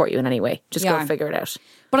going to support you in any way. Just go figure it out.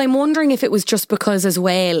 But I'm wondering if it was just because as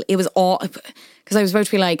well, it was all... Because I was about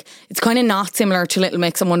to be like, it's kind of not similar to Little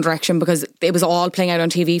Mix and One Direction because it was all playing out on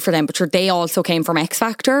TV for them, but sure, they also came from X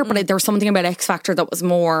Factor. But there was something about X Factor that was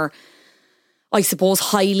more, I suppose,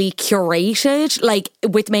 highly curated. Like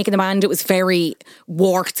with Making the Band, it was very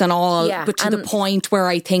warts and all, but to the point where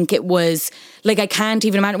I think it was, like, I can't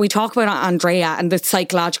even imagine. We talk about Andrea and the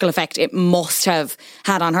psychological effect it must have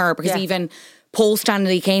had on her because even post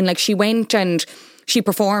Danity Kane, like she went and she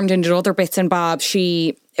performed and did other bits and bobs.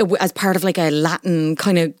 She, as part of like a Latin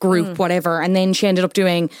kind of group, whatever. And then she ended up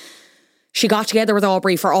she got together with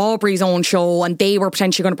Aubrey for Aubrey's own show and they were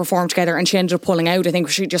potentially going to perform together and she ended up pulling out. I think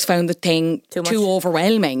she just found the thing too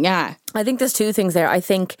overwhelming. Yeah. I think there's 2 things there. I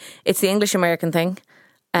think it's the English-American thing.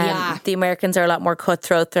 The Americans are a lot more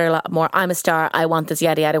cutthroat. They're a lot more, I'm a star, I want this,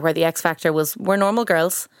 yada yada, where the X Factor was, we're normal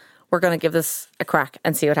girls. We're going to give this a crack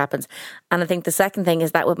and see what happens. And I think the second thing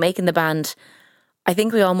is that with Making the Band, I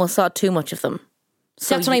think we almost saw too much of them.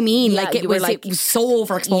 So that's what I mean. Like it was so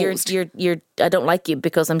overexposed. I don't like you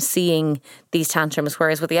because I'm seeing these tantrums.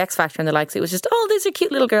 Whereas with the X Factor and the likes, it was just, oh, these are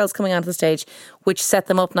cute little girls coming onto the stage, which set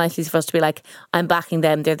them up nicely for us to be like, I'm backing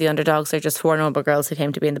them. They're the underdogs. They're just 4 normal girls who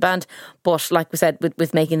came to be in the band. But like we said,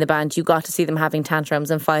 with Making the Band, you got to see them having tantrums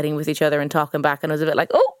and fighting with each other and talking back. And it was a bit like,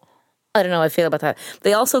 oh, I don't know how I feel about that.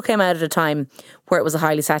 They also came out at a time where it was a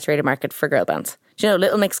highly saturated market for girl bands. Do you know,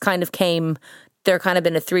 Little Mix kind of came... There kind of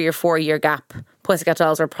been a 3 or 4 year gap. Pussycat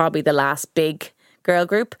Dolls were probably the last big girl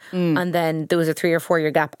group. And then there was a 3 or 4 year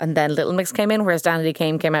gap and then Little Mix came in, whereas Danity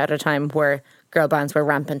Kane came out at a time where girl bands were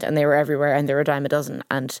rampant and they were everywhere and they were a dime a dozen.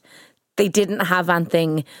 And they didn't have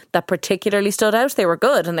anything that particularly stood out. They were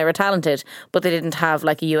good and they were talented, but they didn't have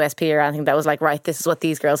like a USP or anything that was like, right, this is what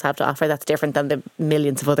these girls have to offer. That's different than the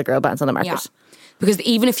millions of other girl bands on the market. Yeah. Because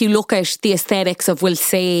even if you look at the aesthetics of, we'll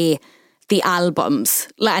say, the albums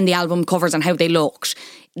and the album covers and how they looked,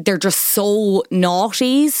 they're just so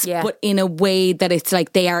naughties, but in a way that it's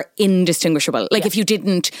like they are indistinguishable. Like if you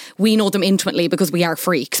didn't, we know them intimately because we are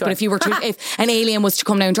freaks. Sure. But if you were to, if an alien was to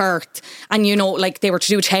come down to Earth and you know, like they were to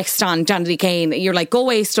do a test on Danity Kane, you're like, go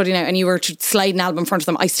away, study now, and you were to slide an album in front of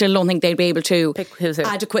them, I still don't think they'd be able to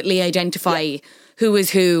adequately identify who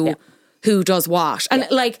is who does what. And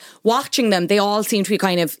like watching them, they all seem to be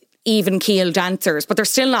kind of even keel dancers, but they're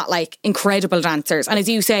still not like incredible dancers. And as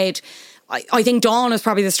you said, I think Dawn is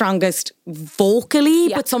probably the strongest vocally,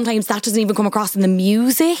 but sometimes that doesn't even come across in the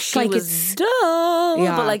music. She was dull.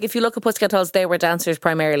 But like, if you look at Pussycat Dolls, they were dancers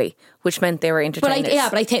primarily, which meant they were entertainers.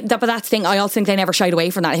 But I think that's the thing. I also think they never shied away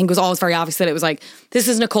from that. I think it was always very obvious that it was like, this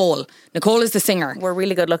is Nicole. Nicole is the singer. We're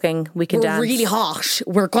really good looking. We can dance. We're really hot.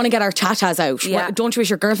 We're going to get our tatas out. Yeah. Don't you wish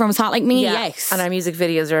your girlfriend was hot like me? Yeah. Yes. And our music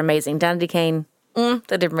videos are amazing. Danity, Kane, they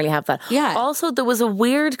didn't really have that. Yeah. Also, there was a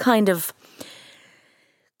weird kind of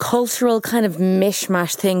cultural kind of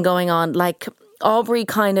mishmash thing going on. Like, Aubrey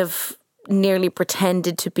kind of nearly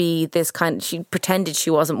pretended to be this kind. She pretended she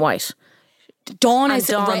wasn't white. Dawn was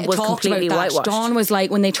completely whitewashed. Dawn was like,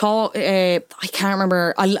 when they talk, I can't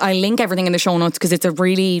remember. I'll link everything in the show notes because it's a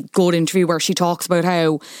really good interview where she talks about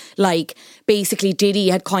how, like, basically Diddy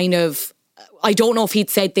had kind of, I don't know if he'd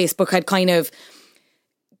said this, but had kind of,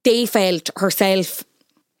 they felt, herself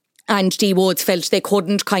and D Woods felt they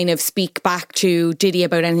couldn't kind of speak back to Diddy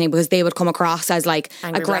about anything because they would come across as like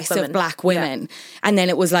angry aggressive black women. And then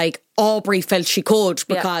it was like Aubrey felt she could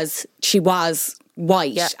because she was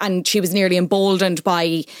white and she was nearly emboldened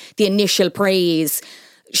by the initial praise.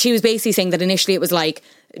 She was basically saying that initially it was like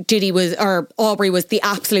Aubrey was the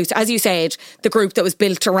absolute, as you said, the group that was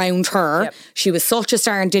built around her. She was such a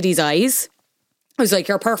star in Diddy's eyes. It was like,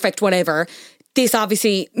 you're perfect, whatever. This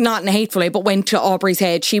obviously, not in a hateful way, but went to Aubrey's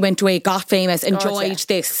head. She went away, got famous, enjoyed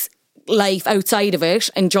this life outside of it,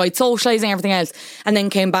 enjoyed socialising, everything else, and then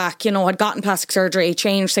came back, you know, had gotten plastic surgery,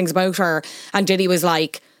 changed things about her, and Diddy was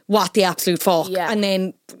like, what the absolute fuck? Yeah. And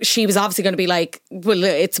then she was obviously going to be like, well,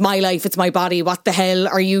 it's my life, it's my body. What the hell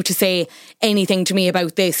are you to say anything to me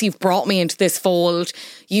about this? You've brought me into this fold.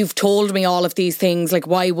 You've told me all of these things. Like,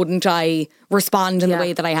 why wouldn't I respond in the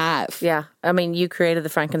way that I have? Yeah. I mean, you created the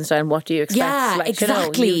Frankenstein. What do you expect? Yeah, like,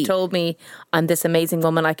 exactly. You told me I'm this amazing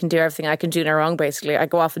woman. I can do everything. I can do no wrong, basically. I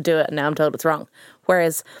go off and do it and now I'm told it's wrong.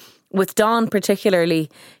 Whereas with Dawn particularly,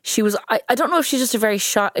 she was, I don't know if she's just a very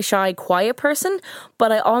shy, quiet person,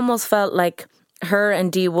 but I almost felt like her and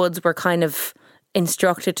D Woods were kind of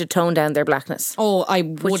instructed to tone down their blackness. Oh, I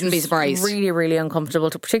wouldn't be surprised. Really, really uncomfortable,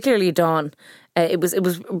 particularly Dawn. It was a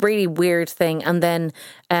really weird thing. And then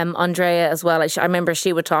Andrea as well. I remember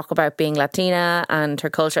she would talk about being Latina and her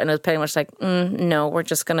culture, and it was pretty much like, no, we're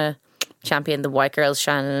just going to champion the white girls,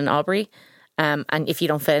 Shannon and Aubrey. And if you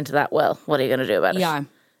don't fit into that, well, what are you going to do about it? Yeah.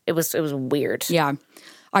 It was weird. Yeah.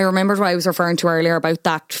 I remembered what I was referring to earlier about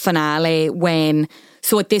that finale when,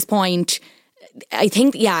 so at this point, I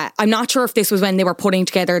think, I'm not sure if this was when they were putting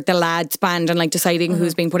together the lads band and like deciding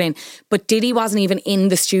who's being put in, but Diddy wasn't even in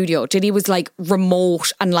the studio. Diddy was like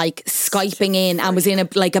remote and like Skyping in and was in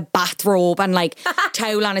a bathrobe and like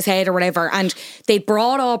towel on his head or whatever. And they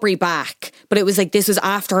brought Aubrey back, but it was like, this was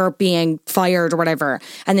after her being fired or whatever.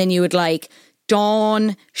 And then you would like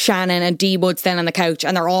Dawn, Shannon and D Woods then on the couch,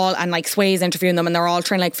 and they're all, and like Sway's interviewing them, and they're all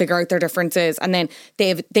trying to like figure out their differences, and then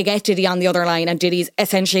they get Diddy on the other line, and Diddy's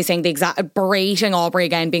essentially saying the exact, berating Aubrey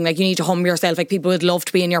again, being like, you need to humble yourself, like people would love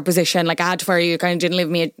to be in your position, like I had to fire you kind of didn't leave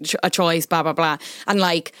me a choice, blah blah blah. And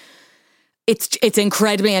like it's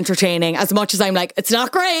incredibly entertaining, as much as I'm like, it's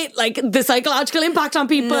not great, like the psychological impact on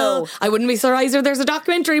people. No. I wouldn't be surprised if there's a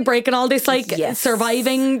documentary breaking all this like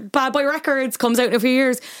surviving Bad Boy Records, comes out in a few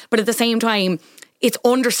years. But at the same time, it's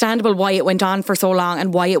understandable why it went on for so long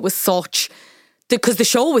and why it was such, because the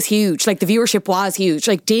show was huge, like the viewership was huge.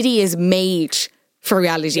 Like Diddy is made for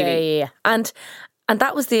reality TV. Yeah. And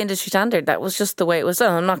that was the industry standard. That was just the way it was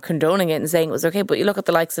done. I'm not condoning it and saying it was okay, but you look at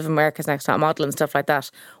the likes of America's Next Top Model and stuff like that.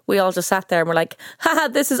 We all just sat there and were like, haha,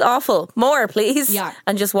 this is awful. More, please. Yeah.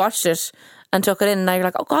 And just watched it and took it in. And now you're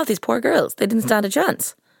like, oh God, these poor girls. They didn't stand a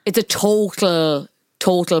chance. It's a total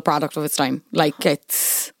product of its time. Like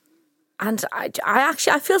it's... And I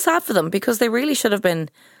feel sad for them because they really should have been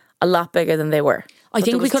a lot bigger than they were. I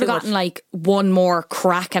think we could have gotten like one more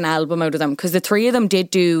cracking album out of them, because the three of them did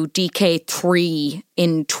do DK3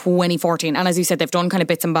 in 2014, and as you said, they've done kind of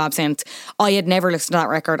bits and bobs since. I had never listened to that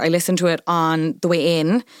record. I listened to it on the way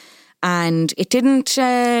in, and it didn't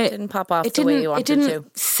pop off the way you wanted to. It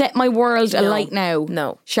didn't set my world alight now.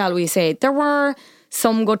 No, shall we say? There were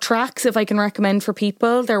some good tracks, if I can recommend for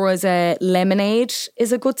people. There was Lemonade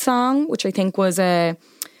is a good song, which I think was a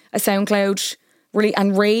SoundCloud. Really,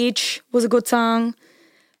 and Rage was a good song,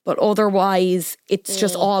 but otherwise it's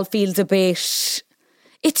just all feels a bit...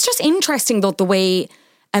 It's just interesting though, the way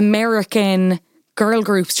American girl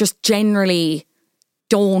groups just generally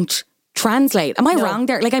don't translate. Am I wrong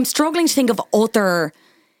there? Like, I'm struggling to think of other...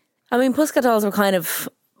 I mean, Pussycat Dolls were kind of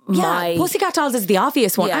my... Pussycat Dolls is the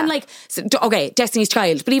obvious one. Yeah. And like, okay, Destiny's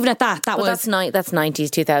Child. But even at that was... That's 90s,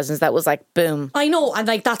 2000s. That was like, boom. I know. And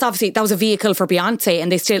like, that's obviously, that was a vehicle for Beyonce.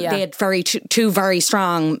 And they had two very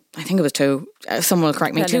strong, I think it was two, someone will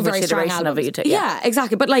correct me, two very strong albums. Of it you took, yeah,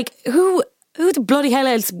 exactly. But like, who the bloody hell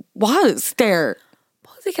else was there?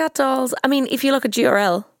 Pussycat Dolls. I mean, if you look at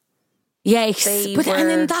GRL... Yes, and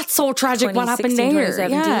then that's so tragic. What happened there?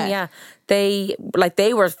 Yeah. They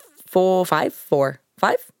were five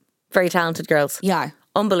very talented girls. Yeah,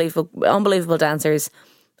 unbelievable dancers,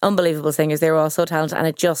 unbelievable singers. They were all so talented, and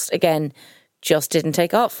it just didn't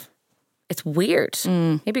take off. It's weird.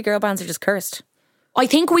 Maybe girl bands are just cursed. I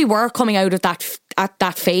think we were coming out of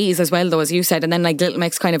that phase as well, though, as you said, and then like Little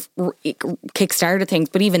Mix kind of kick-started things.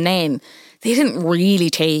 But even then, they didn't really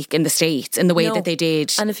take in the States in the way that they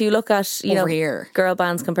did. And if you look at here, girl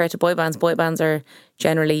bands compared to boy bands are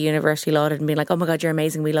generally universally lauded and being like, oh my God, you're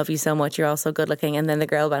amazing, we love you so much, you're all so good looking. And then the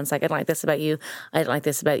girl band's like, I don't like this about you, I don't like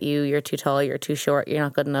this about you, you're too tall, you're too short, you're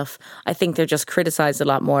not good enough. I think they're just criticised a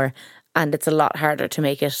lot more, and it's a lot harder to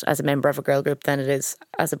make it as a member of a girl group than it is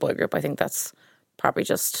as a boy group. I think that's probably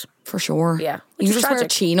just... For sure. Yeah. You just wear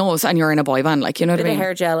chinos and you're in a boy band, like, you know what I mean? Bit of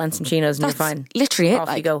hair gel and some chinos and that's you're fine. Literally it. Off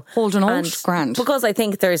like, you go. Hold an old grand. Because I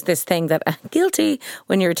think there's this thing that, guilty,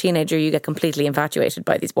 when you're a teenager, you get completely infatuated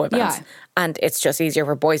by these boy bands. Yeah. And it's just easier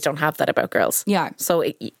where boys don't have that about girls. Yeah. So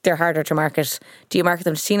they're harder to market. Do you market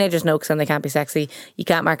them to teenagers? No, because then they can't be sexy. You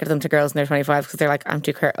can't market them to girls when they're 25 because they're like, I'm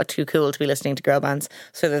too cool to be listening to girl bands.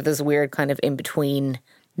 So there's this weird kind of in-between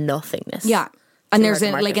nothingness. Yeah. And there's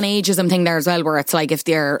like an ageism thing there as well, where it's like if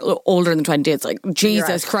they're older than 20, it's like,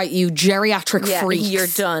 Jesus Christ, you geriatric freaks. You're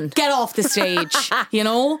done. Get off the stage, you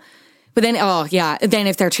know? But then, then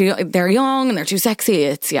if they're young and they're too sexy,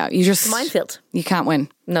 it's, you just... Minefield. You can't win.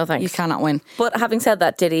 No thanks. You cannot win. But having said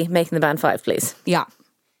that, Diddy, making the band 5, please. Yeah.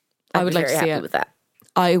 I would like to see it. With that.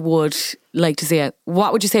 I would like to see it.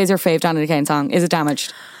 What would you say is your fave Danity Kane song? Is it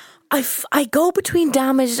Damaged? I go between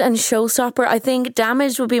Damaged and Showstopper. I think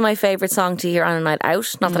Damaged would be my favourite song to hear on a night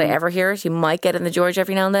out. Not that I ever hear it. You might get it in the George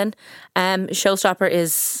every now and then. Showstopper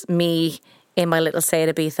is me in my little stay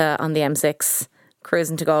at Ibiza on the M6,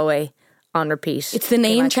 cruising to Galway on repeat. It's the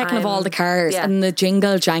name checking of all the cars and the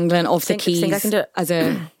jingle jangling of the keys. I think I can do it. As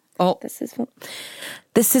a... Oh.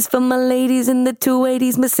 This is for my ladies in the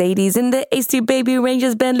 280s, Mercedes, in the AC Baby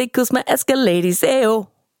Rangers, Bentley, Cusma, Escalades. Say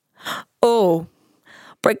oh.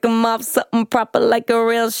 Break them off something proper like a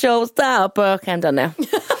real showstopper. Okay, I'm done now.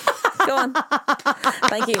 Go on.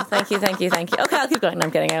 Thank you. Okay, I'll keep going. No,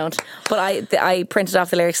 I'm kidding, I won't. But I printed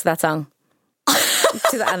off the lyrics to that song.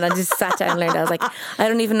 And I just sat down and learned. I was like, I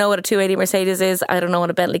don't even know what a 280 Mercedes is. I don't know what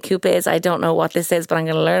a Bentley Coupe is. I don't know what this is, but I'm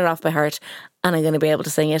going to learn it off by heart, and I'm going to be able to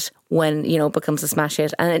sing it when, it becomes a smash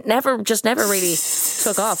hit. And it never really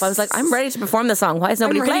took off. I was like, I'm ready to perform the song. Why is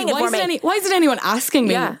nobody playing it for me? Why isn't anyone asking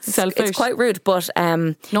me? Yeah, selfish. It's quite rude, but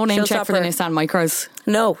no name check for the Nissan Micros.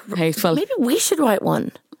 No. Hateful. Maybe we should write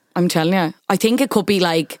one. I'm telling you. I think it could be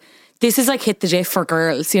like, this is like Hit the Diff for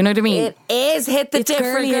girls, you know what I mean? It is Hit the Diff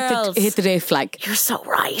for girls. Hit the Diff, like. You're so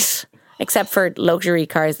right. Except for luxury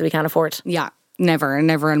cars that we can't afford. Yeah, never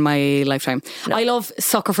in my lifetime. No. I love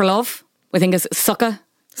Sucker for Love. I think it's Sucker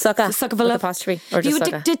for Love. Apostrophe. Or just you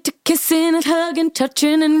addicted to kissing and hugging,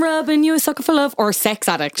 touching and rubbing. You a sucker for love. Or Sex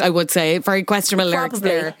Addict, I would say. Very questionable lyrics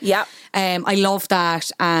there. Yeah. I love that.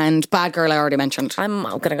 And Bad Girl I already mentioned. I'm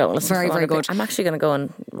going to go and listen to it. Very good. I'm actually going to go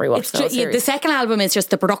and rewatch the whole series. The second album is just,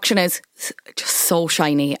 the production is just so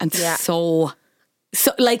shiny and so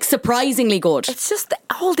like surprisingly good. It's just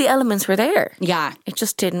all the elements were there. Yeah. It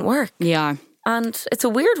just didn't work. Yeah. And it's a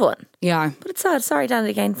weird one. Yeah. But it's sad. Sorry,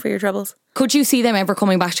 Danity Kane, for your troubles. Could you see them ever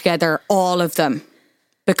coming back together, all of them?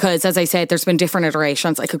 Because, as I said, there's been different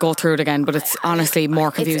iterations. I could go through it again, but it's honestly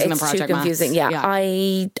more confusing than Project too confusing. Max. Yeah.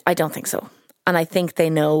 I don't think so. And I think they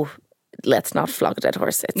know, let's not flog a dead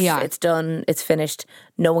horse. It's done. It's finished.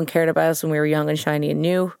 No one cared about us when we were young and shiny and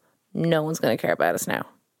new. No one's going to care about us now.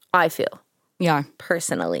 I feel. Yeah.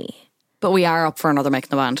 Personally. But we are up for another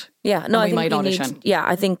Making the Band. Yeah. No, I think might audition.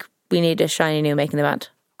 I think we need a shiny new Making the Band,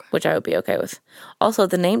 which I would be okay with. Also,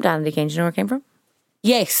 the name Danity Kane, do you know where it came from?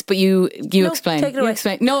 Yes, but you explain. Take it away. You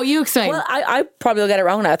explain. No, you explain. Well, I probably will get it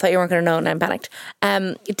wrong now. I thought you weren't going to know and I'm panicked.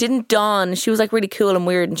 It didn't dawn. She was like really cool and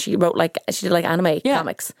weird and she did anime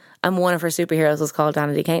comics. And one of her superheroes was called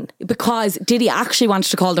Danity Kane. Because Diddy actually wanted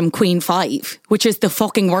to call them Queen 5, which is the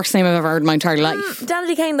fucking worst name I've ever heard in my entire life.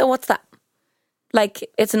 Danity Kane though, what's that? Like,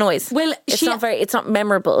 it's a noise. Well, it's not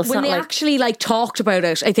memorable. It's when not they like, actually like talked about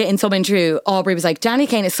it, I think in some interview, Aubrey was like, Danny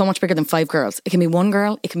Kane is so much bigger than 5 girls. It can be 1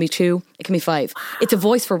 girl, it can be 2, it can be 5. It's a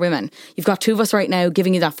voice for women. You've got 2 of us right now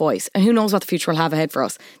giving you that voice, and who knows what the future will have ahead for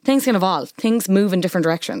us. Things can evolve. Things move in different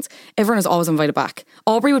directions. Everyone is always invited back.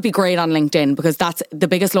 Aubrey would be great on LinkedIn because that's the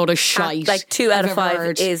biggest load of shite. like 2 out of I've 5 ever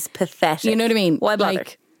heard. is pathetic. You know what I mean? Why bother?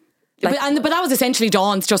 But that was essentially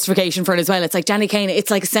Dawn's justification for it as well. It's like Danny Kane, it's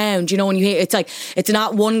like a sound, you know, when you hear it's like it's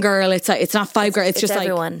not 1 girl, it's not 5 girls, it's just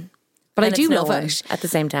everyone. Like. But And I do it's no love one it at the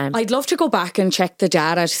same time. I'd love to go back and check the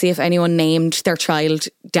data to see if anyone named their child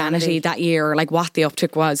Danity that year, or like what the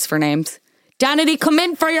uptick was for names. Danity, come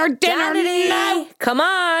in for your dinner Danity, now. come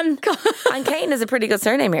on. And Kane is a pretty good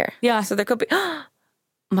surname here. Yeah. So there could be.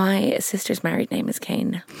 My sister's married name is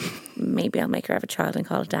Kane. Maybe I'll make her have a child and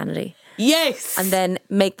call it Danity. Yes. And then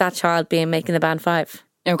make that child be making the band 5.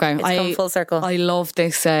 Okay, It's come full circle. I love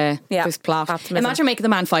this this plot. Optimism. Imagine making the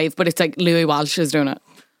man 5, but it's like Louis Walsh is doing it.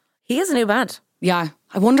 He is a new band. Yeah,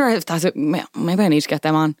 I wonder if that's it. Maybe I need to get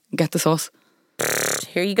them on and get the sauce.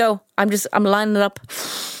 Here you go. I'm lining it up.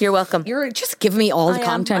 You're welcome. You're just giving me all the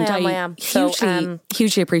content. I am.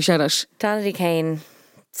 Hugely appreciate it. Danity Kane,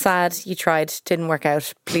 sad you tried, didn't work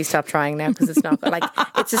out. Please stop trying now, because it's not like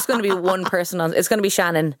it's just going to be one person on. It's going to be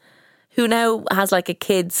Shannon, who now has like a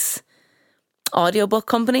kids audiobook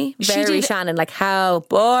company. Shannon, like, how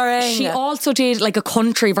boring. She also did like a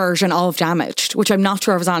country version of Damaged, which I'm not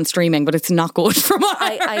sure if it's on streaming, but it's not good from what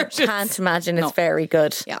I can't imagine it's very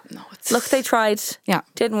good. Yeah, no. Look, they tried. Yeah.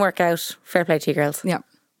 Didn't work out. Fair play to you girls. Yeah.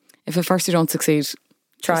 If at first you don't succeed,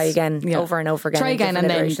 try again, over and over again. Try again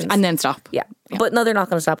and then stop. Yeah. But no, they're not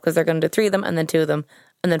going to stop, because they're going to do 3 of them and then 2 of them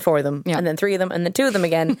and then 4 of them and then 3 of them and then 2 of them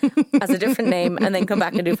again as a different name, and then come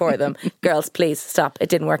back and do 4 of them. Girls, please stop. It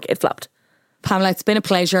didn't work. It flopped. Pamela, it's been a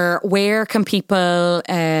pleasure. Where can people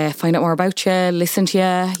find out more about you, listen to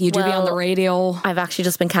you? You do be on the radio. I've actually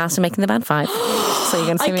just been cast in Making the Band 5. So you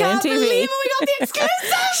can see me on TV. I can't believe it. We got the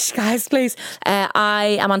exclusive. Guys, please.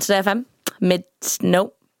 I am on Today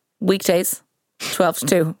FM. Weekdays, 12 to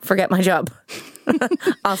 2. Forget my job.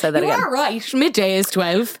 I'll say that again. You are right. Midday is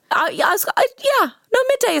 12.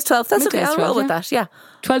 Midday is 12. That's okay. I'll roll with that. Yeah.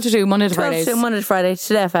 12 to 2, Monday to 12 Fridays. to 2, Monday to Friday,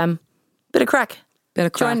 Today FM. Bit of crack.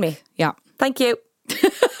 Join me. Yeah. Thank you.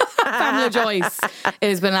 Pamela Joyce. It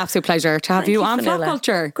has been an absolute pleasure to have you on Flop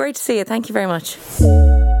Culture. Great to see you. Thank you very much.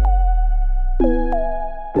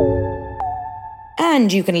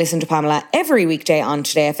 And you can listen to Pamela every weekday on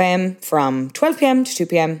Today FM from 12 p.m. to 2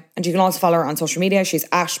 p.m. And you can also follow her on social media. She's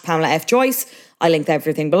at Pamela F. Joyce. I linked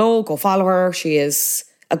everything below. Go follow her. She is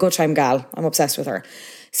a good time gal. I'm obsessed with her.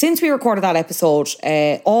 Since we recorded that episode,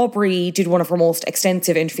 Aubrey did one of her most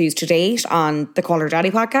extensive interviews to date on the Call Her Daddy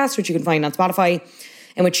podcast, which you can find on Spotify,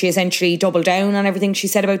 in which she essentially doubled down on everything she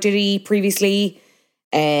said about Diddy previously.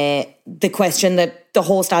 The question that the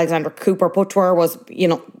host Alexander Cooper put to her was,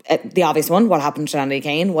 the obvious one: what happened to Danity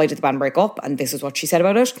Kane? Why did the band break up? And this is what she said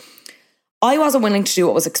about it. I wasn't willing to do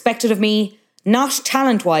what was expected of me, not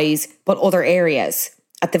talent-wise, but other areas.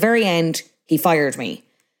 At the very end, he fired me.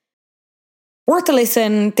 Worth a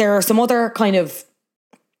listen. There are some other kind of...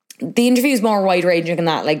 The interview is more wide-ranging than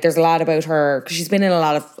that. Like, there's a lot about her, because she's been in a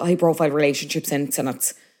lot of high-profile relationships since, and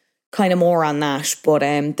it's kind of more on that. But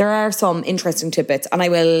there are some interesting tidbits, and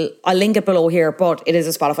I'll link it below here, but it is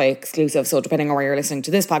a Spotify exclusive, so depending on where you're listening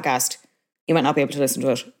to this podcast, you might not be able to listen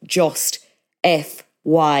to it. Just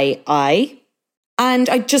FYI. And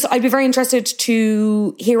I'd be very interested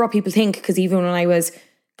to hear what people think, because even when I was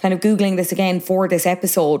kind of Googling this again for this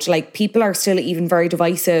episode, like, people are still even very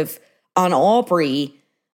divisive on Aubrey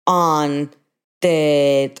on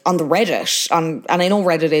the Reddit. And I know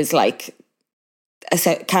Reddit is like,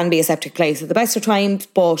 can be a septic place at the best of times,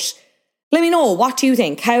 but let me know, what do you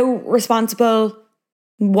think? How responsible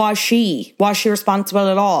was she? Was she responsible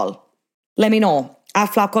at all? Let me know. At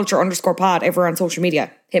flopculture_pod everywhere on social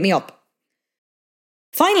media. Hit me up.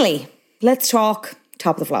 Finally, let's talk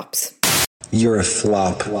top of the flops. You're a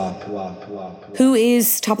flop. Who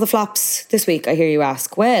is top of the flops this week, I hear you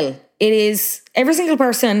ask? Well, it is every single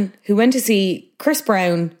person who went to see Chris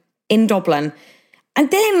Brown in Dublin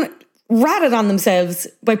and then ratted on themselves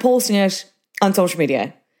by posting it on social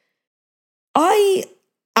media. I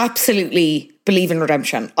absolutely believe in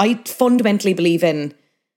redemption. I fundamentally believe in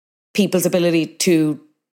people's ability to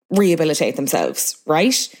rehabilitate themselves,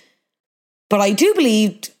 right? But I do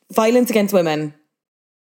believe violence against women,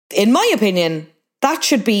 in my opinion, that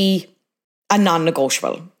should be a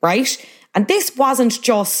non-negotiable, right? And this wasn't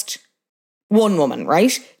just one woman,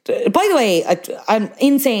 right? By the way, I'm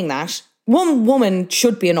in saying that, one woman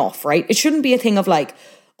should be enough, right? It shouldn't be a thing of like,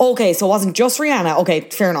 Okay, so it wasn't just Rihanna. Okay,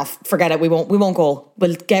 fair enough. Forget it. We won't go.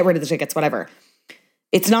 We'll get rid of the tickets, whatever.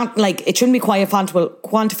 It's not like, it shouldn't be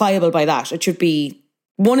quantifiable by that. It should be,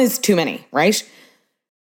 one is too many, right?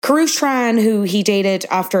 Karrueche Tran, who he dated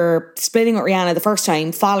after splitting with Rihanna the first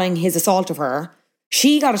time following his assault of her,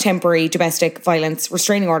 she got a temporary domestic violence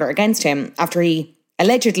restraining order against him after he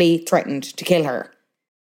allegedly threatened to kill her.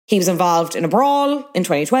 He was involved in a brawl in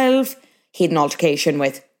 2012. He had an altercation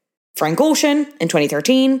with Frank Ocean in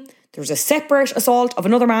 2013. There was a separate assault of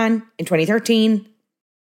another man in 2013.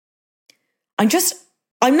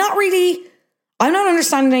 I'm not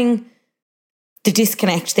understanding the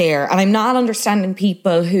disconnect there. And I'm not understanding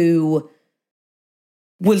people who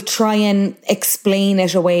will try and explain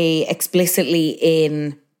it away explicitly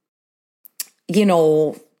in, you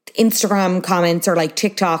know, Instagram comments or like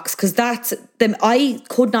TikToks. Because that's them. I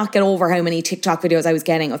could not get over how many TikTok videos I was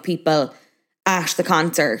getting of people at the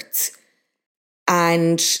concerts.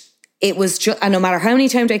 And it was just, and no matter how many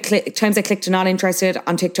times I clicked to not interested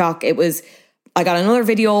on TikTok, it was, I got another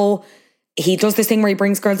video. He does this thing where he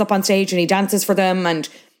brings girls up on stage and he dances for them, and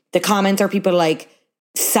the comments are people like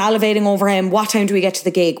salivating over him. What time do we get to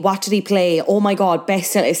the gig? What did he play? Oh my God,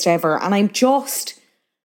 best set list ever. And I am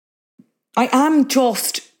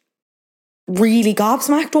just really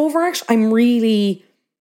gobsmacked over it.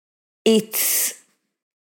 It's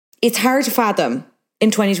hard to fathom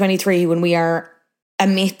in 2023 when we are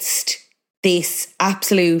amidst this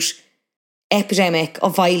absolute epidemic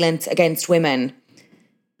of violence against women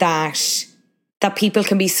that people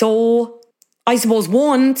can be so, I suppose,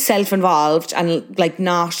 one, self-involved and like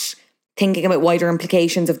not thinking about wider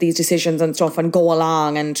implications of these decisions and stuff and go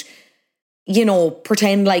along and, you know,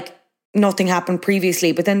 pretend like nothing happened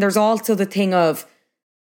previously. But then there's also the thing of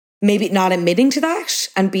maybe not admitting to that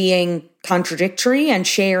and being contradictory and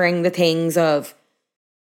sharing the things of,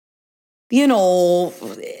 you know,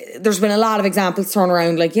 there's been a lot of examples thrown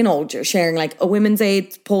around, like, you know, sharing like a Women's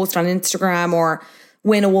Aid post on Instagram, or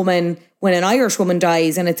when an Irish woman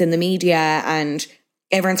dies and it's in the media and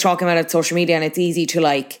everyone's talking about it on social media, and it's easy to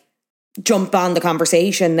like jump on the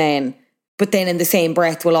conversation then. But then in the same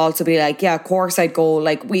breath will also be like, yeah, of course I'd go,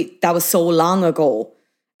 like, that was so long ago,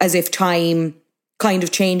 as if time kind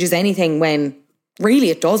of changes anything when really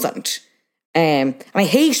it doesn't. And I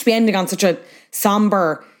hate to be ending on such a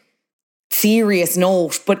somber, serious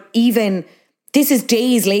note, but even this is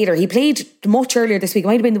days later. He played much earlier this week. It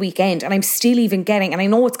might have been the weekend, and I'm still even getting, and I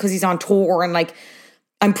know it's because he's on tour, and like,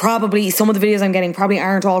 I'm probably, some of the videos I'm getting probably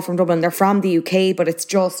aren't all from Dublin. They're from the UK, but it's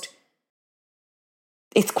just,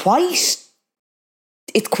 it's quite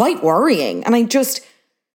worrying. And I just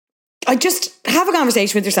have a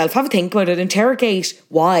conversation with yourself, have a think about it, interrogate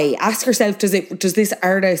why. Ask yourself, does this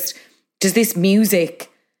artist, does this music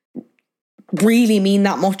really mean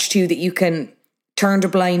that much to you that you can turn a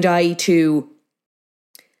blind eye to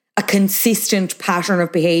a consistent pattern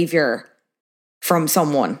of behaviour from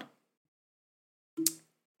someone?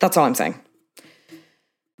 That's all I'm saying.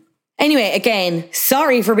 Anyway, again,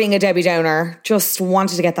 sorry for being a Debbie Downer. Just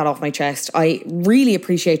wanted to get that off my chest. I really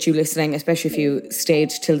appreciate you listening, especially if you stayed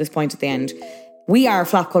till this point at the end. We are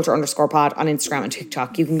flopculture_pod on Instagram and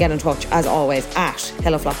TikTok. You can get in touch, as always, at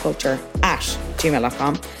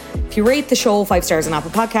helloflopculture@gmail.com. If you rate the show 5 stars on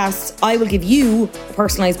Apple Podcasts, I will give you a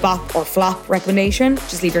personalised bop or flop recommendation.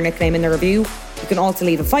 Just leave your nickname in the review. You can also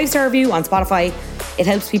leave a 5-star review on Spotify. It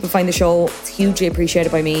helps people find the show. It's hugely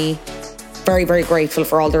appreciated by me. Very, very grateful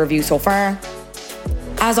for all the reviews so far.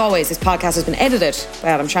 As always, this podcast has been edited by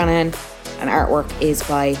Adam Shanahan and artwork is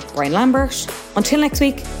by Brian Lambert. Until next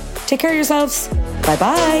week, take care of yourselves.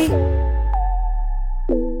 Bye-bye.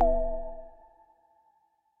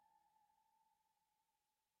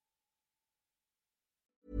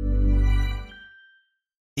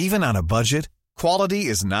 Even on a budget, quality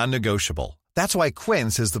is non-negotiable. That's why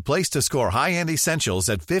Quince is the place to score high-end essentials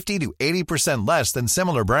at 50 to 80% less than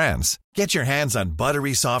similar brands. Get your hands on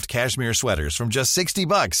buttery soft cashmere sweaters from just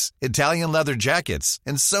 $60, Italian leather jackets,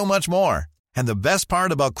 and so much more. And the best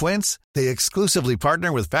part about Quince, they exclusively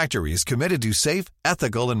partner with factories committed to safe,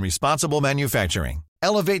 ethical, and responsible manufacturing.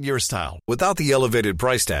 Elevate your style without the elevated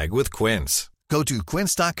price tag with Quince. Go to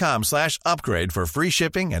quince.com/upgrade for free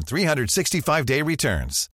shipping and 365-day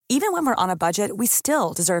returns. Even when we're on a budget, we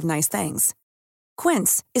still deserve nice things.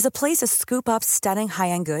 Quince is a place to scoop up stunning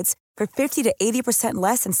high-end goods for 50 to 80%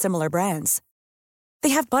 less than similar brands. They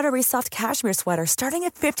have buttery soft cashmere sweaters starting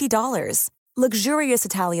at $50, luxurious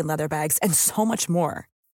Italian leather bags, and so much more.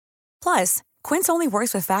 Plus, Quince only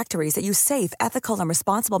works with factories that use safe, ethical, and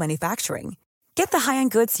responsible manufacturing. Get the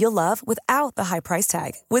high-end goods you'll love without the high price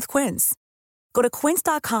tag with Quince. Go to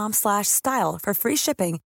quince.com/style for free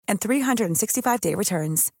shipping and 365-day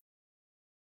returns.